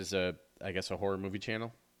 and which is I guess a horror movie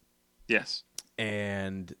channel. Yes.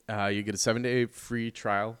 And you get a 7-day free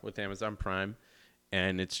trial with Amazon Prime,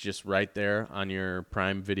 and it's just right there on your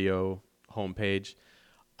Prime Video homepage.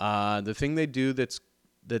 The thing they do that's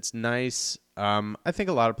nice, I think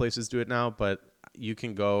a lot of places do it now, but you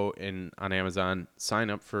can go on Amazon, sign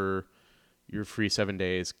up for your free 7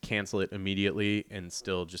 days, cancel it immediately, and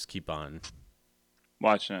still just keep on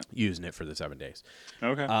Watching it. using it for the 7 days.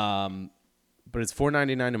 Okay. But it's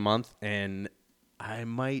 $4.99 a month, and I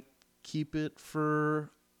might keep it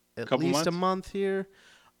for at Couple least a months? month here.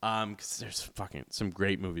 Because there's fucking some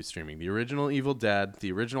great movies streaming. The original Evil Dead,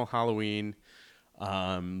 the original Halloween,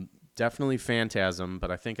 definitely Phantasm,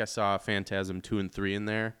 but I think I saw Phantasm 2 and 3 in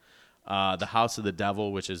there. The House of the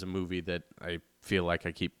Devil, which is a movie that I feel like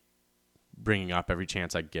I keep bringing up every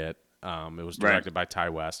chance I get. It was directed by Ty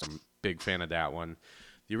West. I'm a big fan of that one.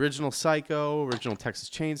 The original Psycho, original Texas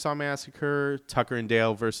Chainsaw Massacre, Tucker and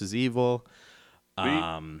Dale versus Evil,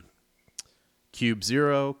 Cube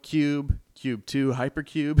Zero, Cube 2,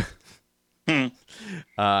 Hypercube,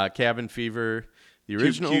 Cabin Fever, the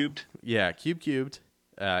original Cubed? Yeah, Cubed,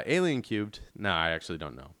 Alien Cubed. No, I actually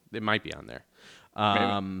don't know. It might be on there.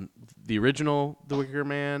 The original The Wicker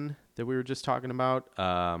Man that we were just talking about,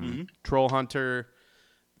 Troll Hunter,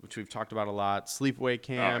 which we've talked about a lot, Sleepaway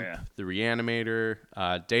Camp, The Reanimator,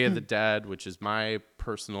 Day of the Dead, which is my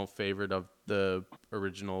personal favorite of the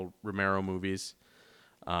original Romero movies.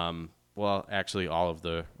 Well, actually, all of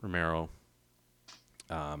the Romero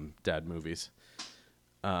Dead movies.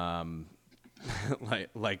 Like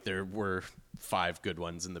there were 5 good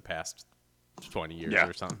ones in the past 20 years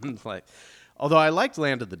or something. Although I liked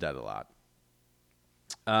Land of the Dead a lot.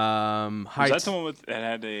 Was that the one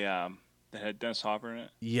that had Dennis Hopper in it?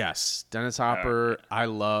 Yes, Dennis Hopper. I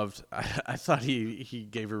loved. I thought he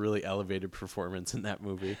gave a really elevated performance in that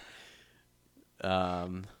movie.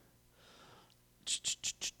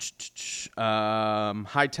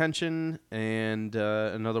 High Tension, and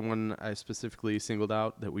another one I specifically singled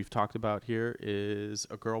out that we've talked about here is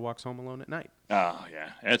A Girl Walks Home Alone at Night. Oh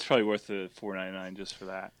yeah, it's probably worth the $4.99 just for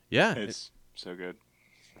that. Yeah, it's so good.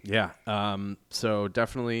 Yeah, so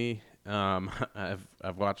definitely,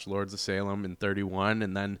 I've watched Lords of Salem in 31,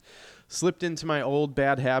 and then slipped into my old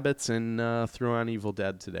bad habits and threw on Evil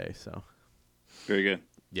Dead today. So very good.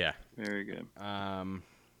 Yeah, very good.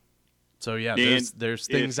 So yeah, there's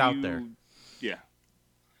things out there. Yeah.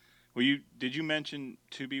 Well, did you mention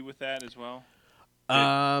Tubi with that as well?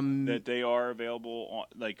 That they are available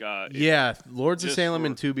on yeah, Lords of Salem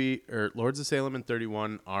and Tubi, or Lords of Salem and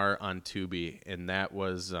 31 are on Tubi, and that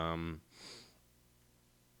was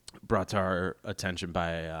brought to our attention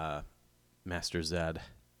by Master Zed.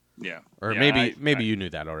 Yeah. Or maybe you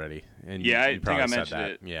knew that already. And yeah, you I think I mentioned said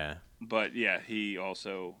that. it. Yeah. But yeah, he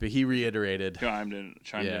also. But he reiterated. Chimed in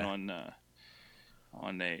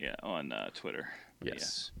on Twitter.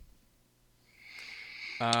 Yes.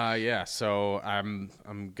 Yeah. So I'm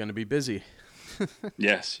gonna be busy.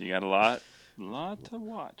 Yes, you got a lot to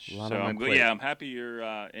watch. I'm happy you're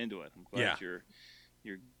into it. I'm glad you're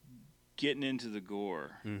getting into the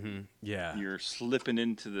gore. Mm-hmm. Yeah. You're slipping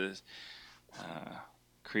into the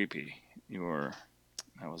creepy. That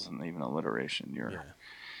wasn't even alliteration. You're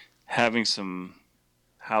having some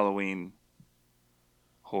Halloween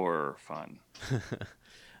horror fun.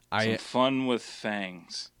 Some fun with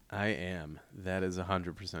fangs. I am. That is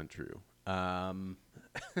 100% true. I'm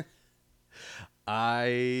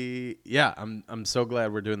so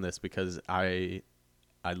glad we're doing this because I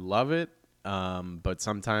love it. But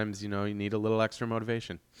sometimes, you need a little extra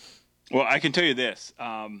motivation. Well, I can tell you this,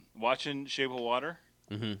 watching Shape of Water,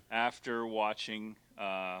 mm-hmm. after watching,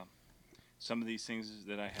 some of these things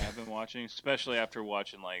that I have been watching, especially after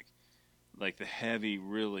watching like the heavy,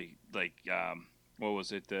 really what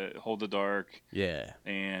was it? The Hold the Dark. Yeah.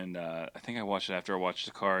 And I think I watched it after I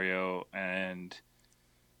watched Sicario, and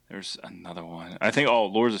there's another one. I think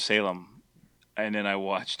Lords of Salem, and then I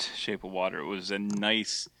watched Shape of Water. It was a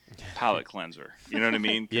nice palate cleanser. You know what I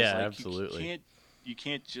mean? Yeah, absolutely. You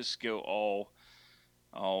can't just go all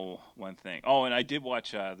one thing. Oh, and I did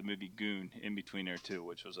watch the movie Goon in between there too,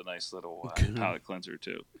 which was a nice little palate cleanser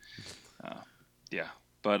too. Yeah.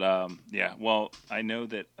 But well, I know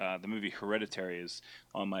that the movie Hereditary is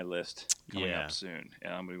on my list coming up soon,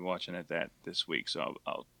 and I'm going to be watching that this week. So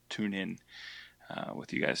I'll tune in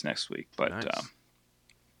with you guys next week. But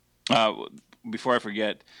nice. Before I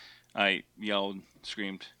forget, I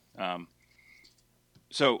screamed.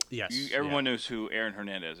 So everyone knows who Aaron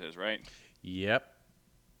Hernandez is, right? Yep.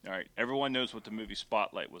 All right. Everyone knows what the movie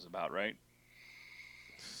Spotlight was about, right?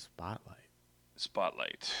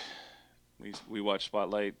 Spotlight. We watched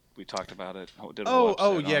Spotlight. We talked about it. Did a Oh, whole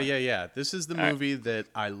oh, episode yeah, on it. yeah, yeah. This is the All right. movie that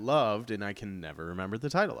I loved and I can never remember the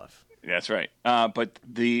title of. That's right. But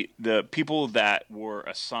the people that were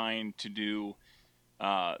assigned to do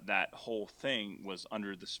that whole thing was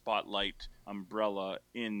under the Spotlight umbrella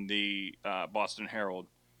in the Boston Herald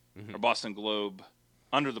or Boston Globe,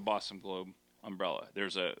 under the Boston Globe umbrella.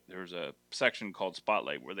 There's a section called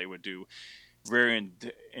Spotlight where they would do very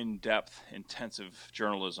in-depth, intensive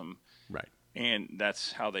journalism, Right. and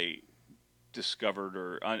that's how they discovered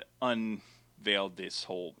or unveiled this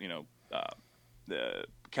whole, the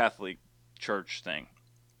Catholic Church thing.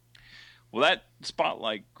 Well, that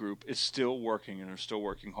Spotlight group is still working, and they're still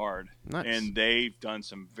working hard. Nice. And they've done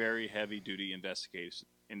some very heavy-duty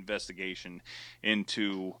investigation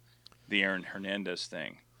into the Aaron Hernandez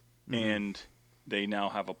thing. And they now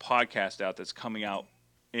have a podcast out that's coming out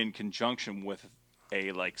in conjunction with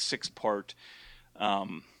a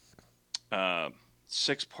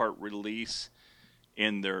six-part release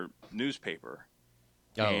in their newspaper.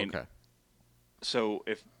 Oh, And okay. so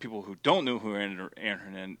if people who don't know who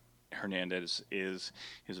Aaron Hernandez is,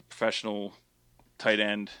 he's a professional tight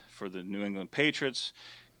end for the New England Patriots,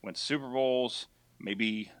 went to Super Bowls,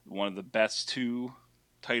 maybe one of the best two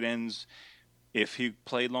tight ends if he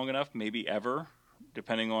played long enough, maybe ever,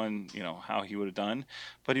 depending on how he would have done.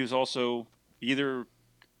 But he was also either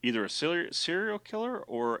a serial killer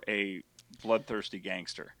or a bloodthirsty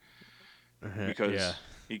gangster, because Yeah.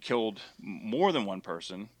 he killed more than one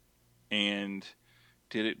person and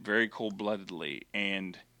did it very cold-bloodedly.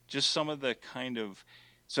 And just some of the kind of,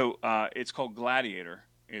 so it's called Gladiator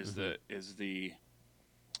is the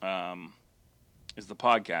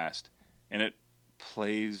podcast, and it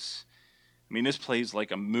plays. I mean, this plays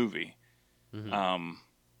like a movie. I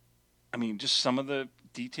mean, just some of the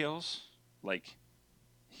details, like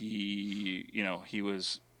he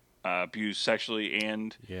was abused sexually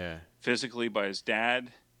and Yeah. physically by his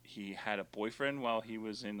dad. He had a boyfriend while he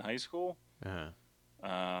was in high school. Uh-huh.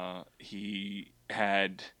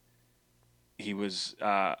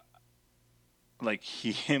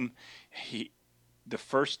 The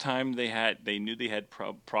first time they knew they had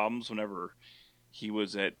problems whenever he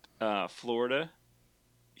was at Florida.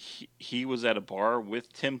 He was at a bar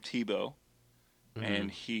with Tim Tebow,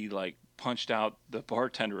 and he punched out the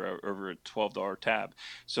bartender over a $12 tab.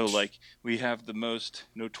 So we have the most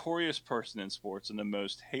notorious person in sports and the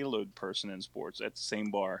most haloed person in sports at the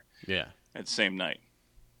same bar Yeah. at the same night,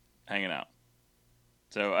 hanging out.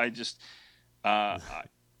 So I just,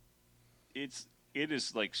 it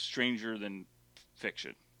is stranger than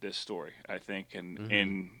fiction, this story, I think,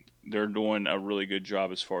 and they're doing a really good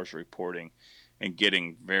job as far as reporting and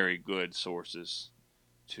getting very good sources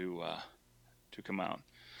to come out.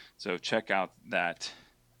 So check out that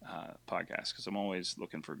podcast, because I'm always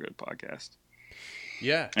looking for a good podcast.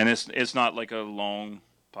 Yeah. And it's not like a long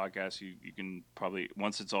podcast. You can probably,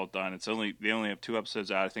 once it's all done, they only have 2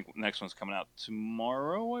 episodes out. I think the next one's coming out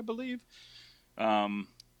tomorrow, I believe, or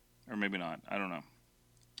maybe not. I don't know.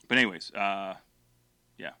 But anyways, yeah,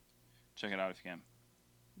 check it out if you can.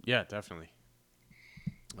 Yeah, definitely.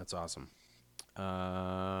 That's awesome.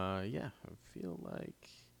 Yeah, I feel like,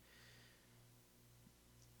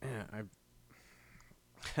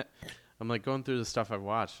 I'm going through the stuff I've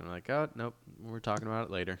watched, and I'm like, oh nope, we're talking about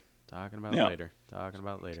it later. Talking about it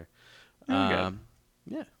later. Yeah,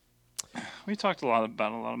 Yeah. we talked about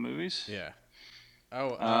a lot of movies. Yeah.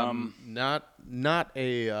 Oh, not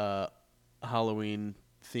a Halloween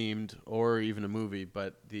themed or even a movie,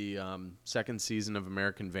 but the second season of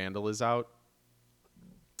American Vandal is out.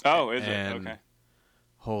 Oh, is it? And Okay.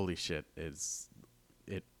 holy shit,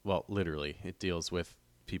 literally, it deals with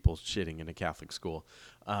people shitting in a Catholic school.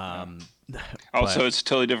 So but- it's a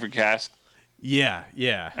totally different cast. yeah.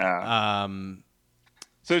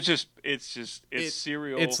 So it's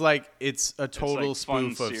Serial. It's it's a total like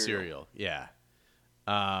fun spoof of Serial. Serial. Yeah.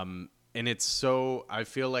 And it's so, I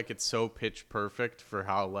feel like it's so pitch perfect for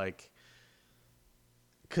how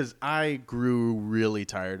because I grew really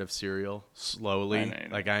tired of Serial slowly. I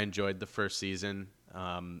know. I enjoyed the first season,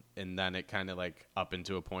 and then it kind of up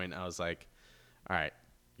into a point. I was like, all right,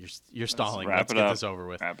 you're stalling. Let's get this over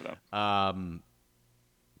with. Wrap it up.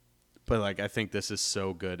 But I think this is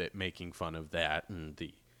so good at making fun of that and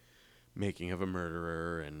the making of a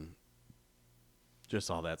murderer and just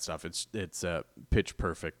all that stuff. It's a pitch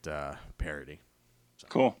perfect parody. So,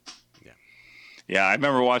 Cool. Yeah. Yeah, I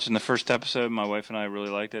remember watching the first episode. My wife and I really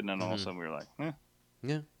liked it, and then all of a sudden we were like,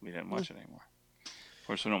 Yeah. we didn't watch it anymore. Of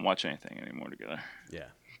course, we don't watch anything anymore together. Yeah.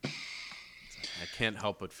 I can't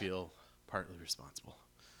help but feel partly responsible.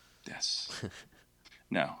 Yes.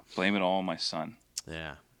 No, blame it all on my son.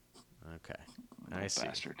 Yeah. Okay. Little I see.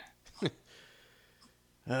 bastard.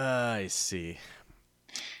 I see.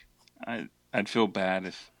 I'd feel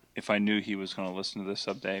bad if I knew he was going to listen to this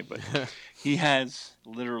someday, but he has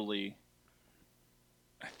literally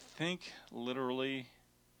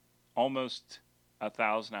almost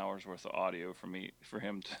 1,000 hours worth of audio for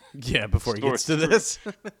him to. Yeah, before he gets to through. this.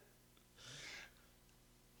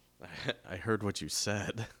 I heard what you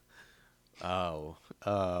said. Oh,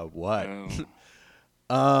 what?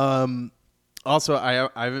 Oh. Also, I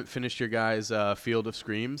haven't finished your guys' Field of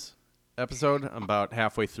Screams episode. I'm about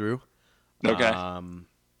halfway through. Okay.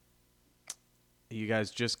 You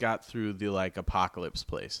guys just got through the apocalypse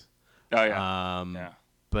place. Oh yeah. Yeah.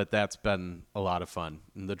 But that's been a lot of fun.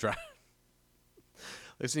 And the drive,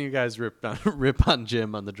 listening to you guys rip on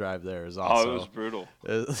Jim on the drive there is also. Oh, it was brutal.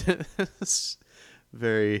 It's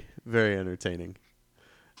very, very entertaining.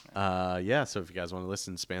 Yeah. So if you guys want to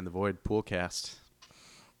listen, Span the Void Poolcast.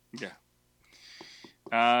 Yeah.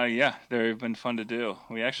 Yeah, they've been fun to do.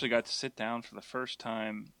 We actually got to sit down for the first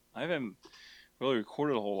time. I haven't really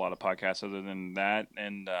recorded a whole lot of podcasts other than that,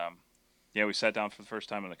 and yeah, we sat down for the first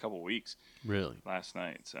time in a couple of weeks. Really? Last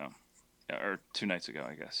night, so or 2 nights ago,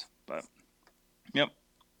 I guess. But yep.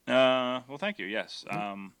 Well, thank you. Yes.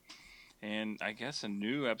 And I guess a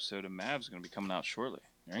new episode of Mavs is going to be coming out shortly,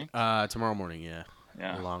 right? Tomorrow morning. Yeah.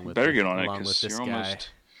 Yeah. Along with better get on it along with because this you're guy. almost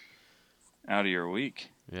out of your week.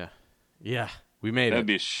 Yeah. Yeah. We made it. That'd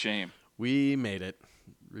be a shame. We made it.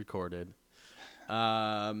 Recorded.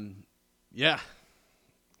 Yeah. And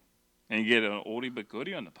you get an oldie but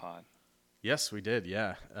goodie on the pod. Yes, we did.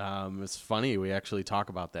 Yeah. It's funny. We actually talk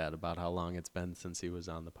about that, about how long it's been since he was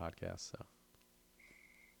on the podcast. So,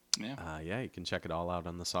 Yeah. yeah, you can check it all out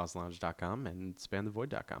on thesaucelounge.com and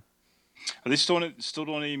spanthevoid.com. Are they still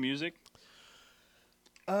doing any music?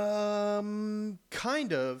 Kind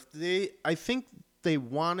of. I think they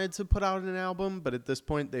wanted to put out an album, but at this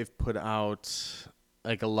point they've put out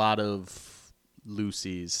a lot of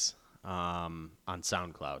Lucy's on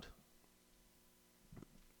SoundCloud.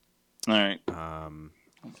 All right. I'll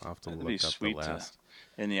have to That'd look be up the sweet last.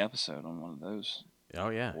 to end the episode on one of those Oh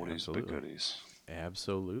yeah, oldies but absolutely. goodies.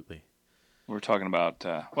 Absolutely. We're talking about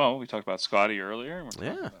we talked about Scotty earlier. And we're talking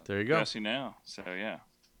Yeah, about there you go. Jesse now. So yeah.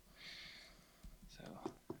 So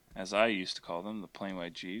as I used to call them, the plain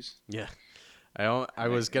white G's. Yeah. I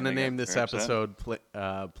was going to they got name this very upset.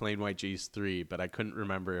 episode Plain White G's 3, but I couldn't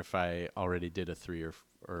remember if I already did a 3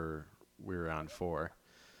 or we were on 4.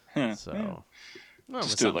 So, well,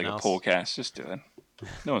 Just with do it like something a else. poll cast. Just do it.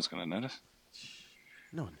 No one's gonna notice.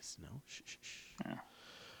 No one is. No. Shh, shh, shh. Yeah.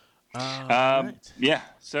 Right. Yeah.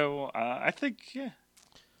 So I think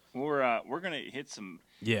we're gonna hit some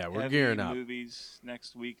Yeah, we're heavy gearing up. movies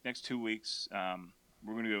next 2 weeks.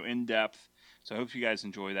 We're gonna go in depth. So I hope you guys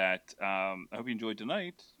enjoy that. I hope you enjoyed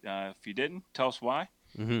tonight. If you didn't, tell us why.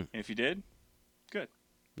 Mm-hmm. And if you did, good.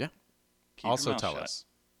 Yeah. Keep your Also mouth tell shut. us.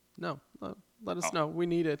 No, let us Oh. know. We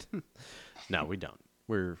need it. No, we don't.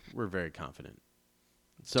 We're very confident.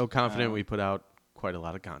 So confident we put out quite a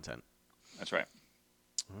lot of content. That's right.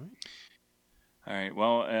 All right. All right.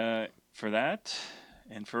 Well, for that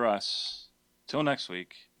and for us, till next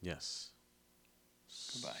week. Yes.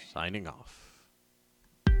 Goodbye. Signing off.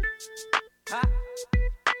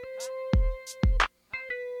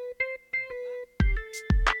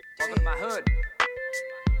 Welcome to my hood.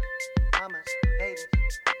 Mamas, babies.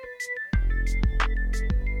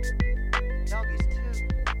 Doggies too.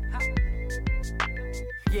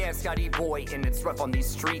 Yeah, Scotty boy, and it's rough on these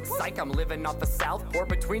streets. Psych, I'm living off the Southport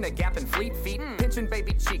between a Gap and Fleet Feet. Pinching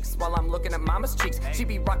baby cheeks while I'm looking at mama's cheeks. She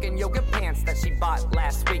be rocking yoga pants that she bought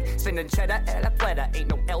last week. Spending cheddar at a pleta,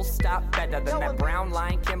 ain't no else stop better than that brown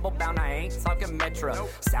line Kimball bound. I ain't talking Metro.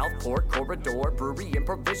 Southport, Corridor, brewery and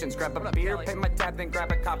provisions. Grab a beer, pay my tab, then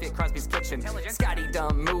grab a coffee at Crosby's Kitchen. Scotty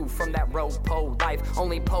done moved from that road-po life.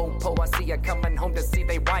 Only po-po, I see her coming home to see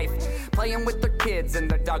they wife. Playing with their kids in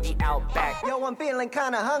the doggy out back. Yo, I'm feeling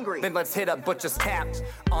kinda hungry. Then let's hit a butcher's tap.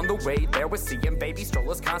 On the way there, we're seeing baby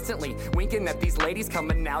strollers constantly winking at these ladies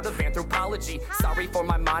coming out of anthropology. Sorry for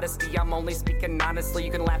my modesty, I'm only speaking honestly.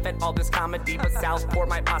 You can laugh at all this comedy, but Southport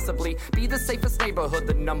might possibly be the safest neighborhood,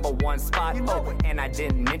 the #1 spot. Oh, and I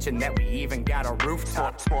didn't mention that we even got a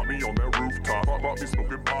rooftop. Spot me on that rooftop. Talk about me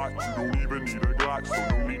smoking pot. You don't even need a Glock,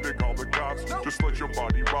 so no need to call the cops. Just let your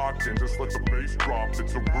body rock and just let the bass drop.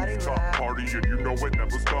 It's a rooftop party and you know it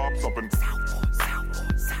never stops. Up in Southport,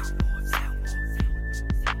 Southport, Southport,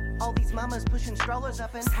 Southport, All these mamas pushing strollers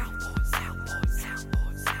up in. Southport, Southport,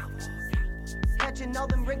 Southport, Southport, Catching all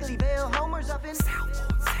them Wrigleyville homers up in.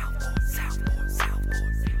 Southport, Southport, Southport,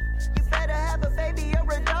 Southport, You better have a baby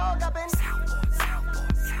or a dog up in. Southport,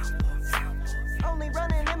 Southport, Southport, Southport. Only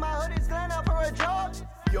running in my hood is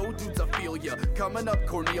ya. Coming up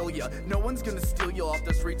Cornelia, no one's gonna steal you off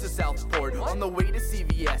the streets of Southport. On the way to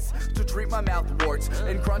CVS to treat my mouth warts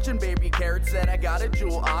and crunching baby carrots that I got at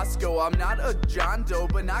Jewel Osco. I'm not a John Doe,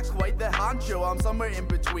 but not quite the honcho. I'm somewhere in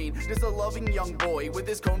between, just a loving young boy with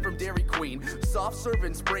his cone from Dairy Queen. Soft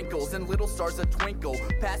serving sprinkles and little stars that twinkle,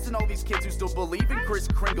 passing all these kids who still believe in Kris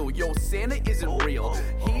Kringle. Yo, Santa isn't real,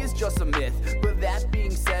 he is just a myth. But that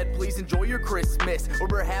being said, please enjoy your Christmas, or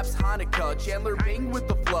perhaps Hanukkah. Chandler Bing with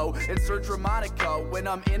the flow and Serge Monica. When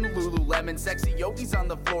I'm in Lululemon, sexy yogis on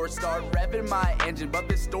the floor, start revving my engine, but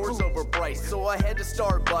this store's overpriced. So I head to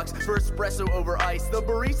Starbucks for espresso over ice. The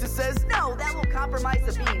barista says, no, that will compromise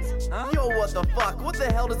the beans. Yo, what the fuck? What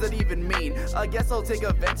the hell does that even mean? I guess I'll take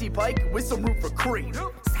a venti pike with some root for cream.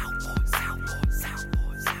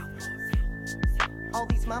 All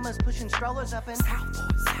these mamas pushing strollers up in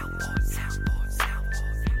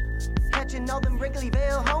catching all them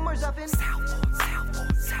Wrigleyville homers up in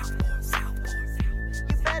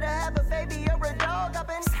you better have a baby or a dog up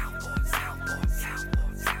in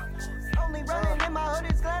only running in my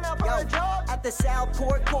hood is Glen up for a jog. At the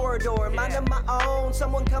Southport corridor, minding my own.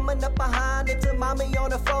 Someone coming up behind, it's a mommy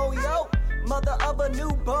on the phone, yo. Mother of a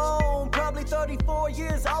newborn, probably 34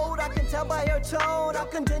 years old. I can tell by her tone. I'll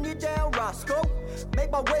continue down Roscoe,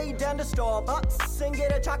 make my way down to Starbucks and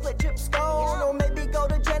get a chocolate chip scone, or maybe go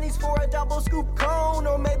to Jenny's for a double scoop cone,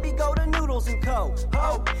 or maybe go to Noodles and Co.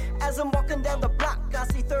 Oh, as I'm walking down the block, I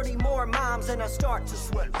see 30 more moms and I start to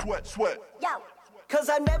sweat. Yo. Cause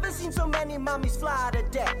I've never seen so many mommies fly to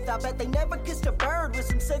death. I bet they never kissed a bird with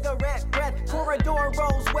some cigarette breath. Corridor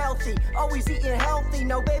rolls wealthy, always eating healthy.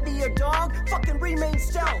 No baby or dog, fucking remain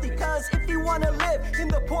stealthy. Cause if you wanna live in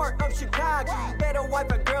the port of Chicago, you better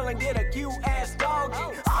wipe a girl and get a cute ass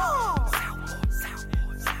doggy. Oh!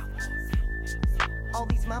 All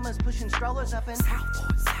these mamas pushing strollers up in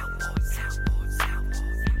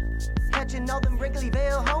catching all them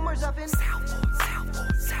Wrigleyville homers up in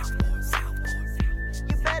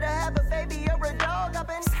better have a baby or a dog up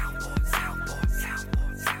in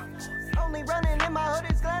only running in my hood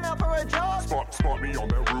is Glen up for a jog. Spot me on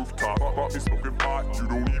that rooftop. Pop me smoking pot. You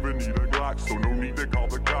don't even need a Glock, so no need to call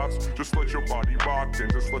the cops. Just let your body rock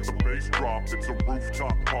and just let the bass drop. It's a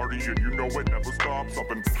rooftop party and you know it never stops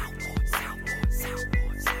up in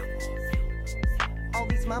all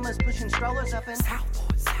these mamas pushing strollers up in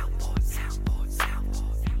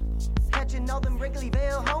catching all them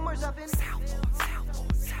Wrigleyville homers up in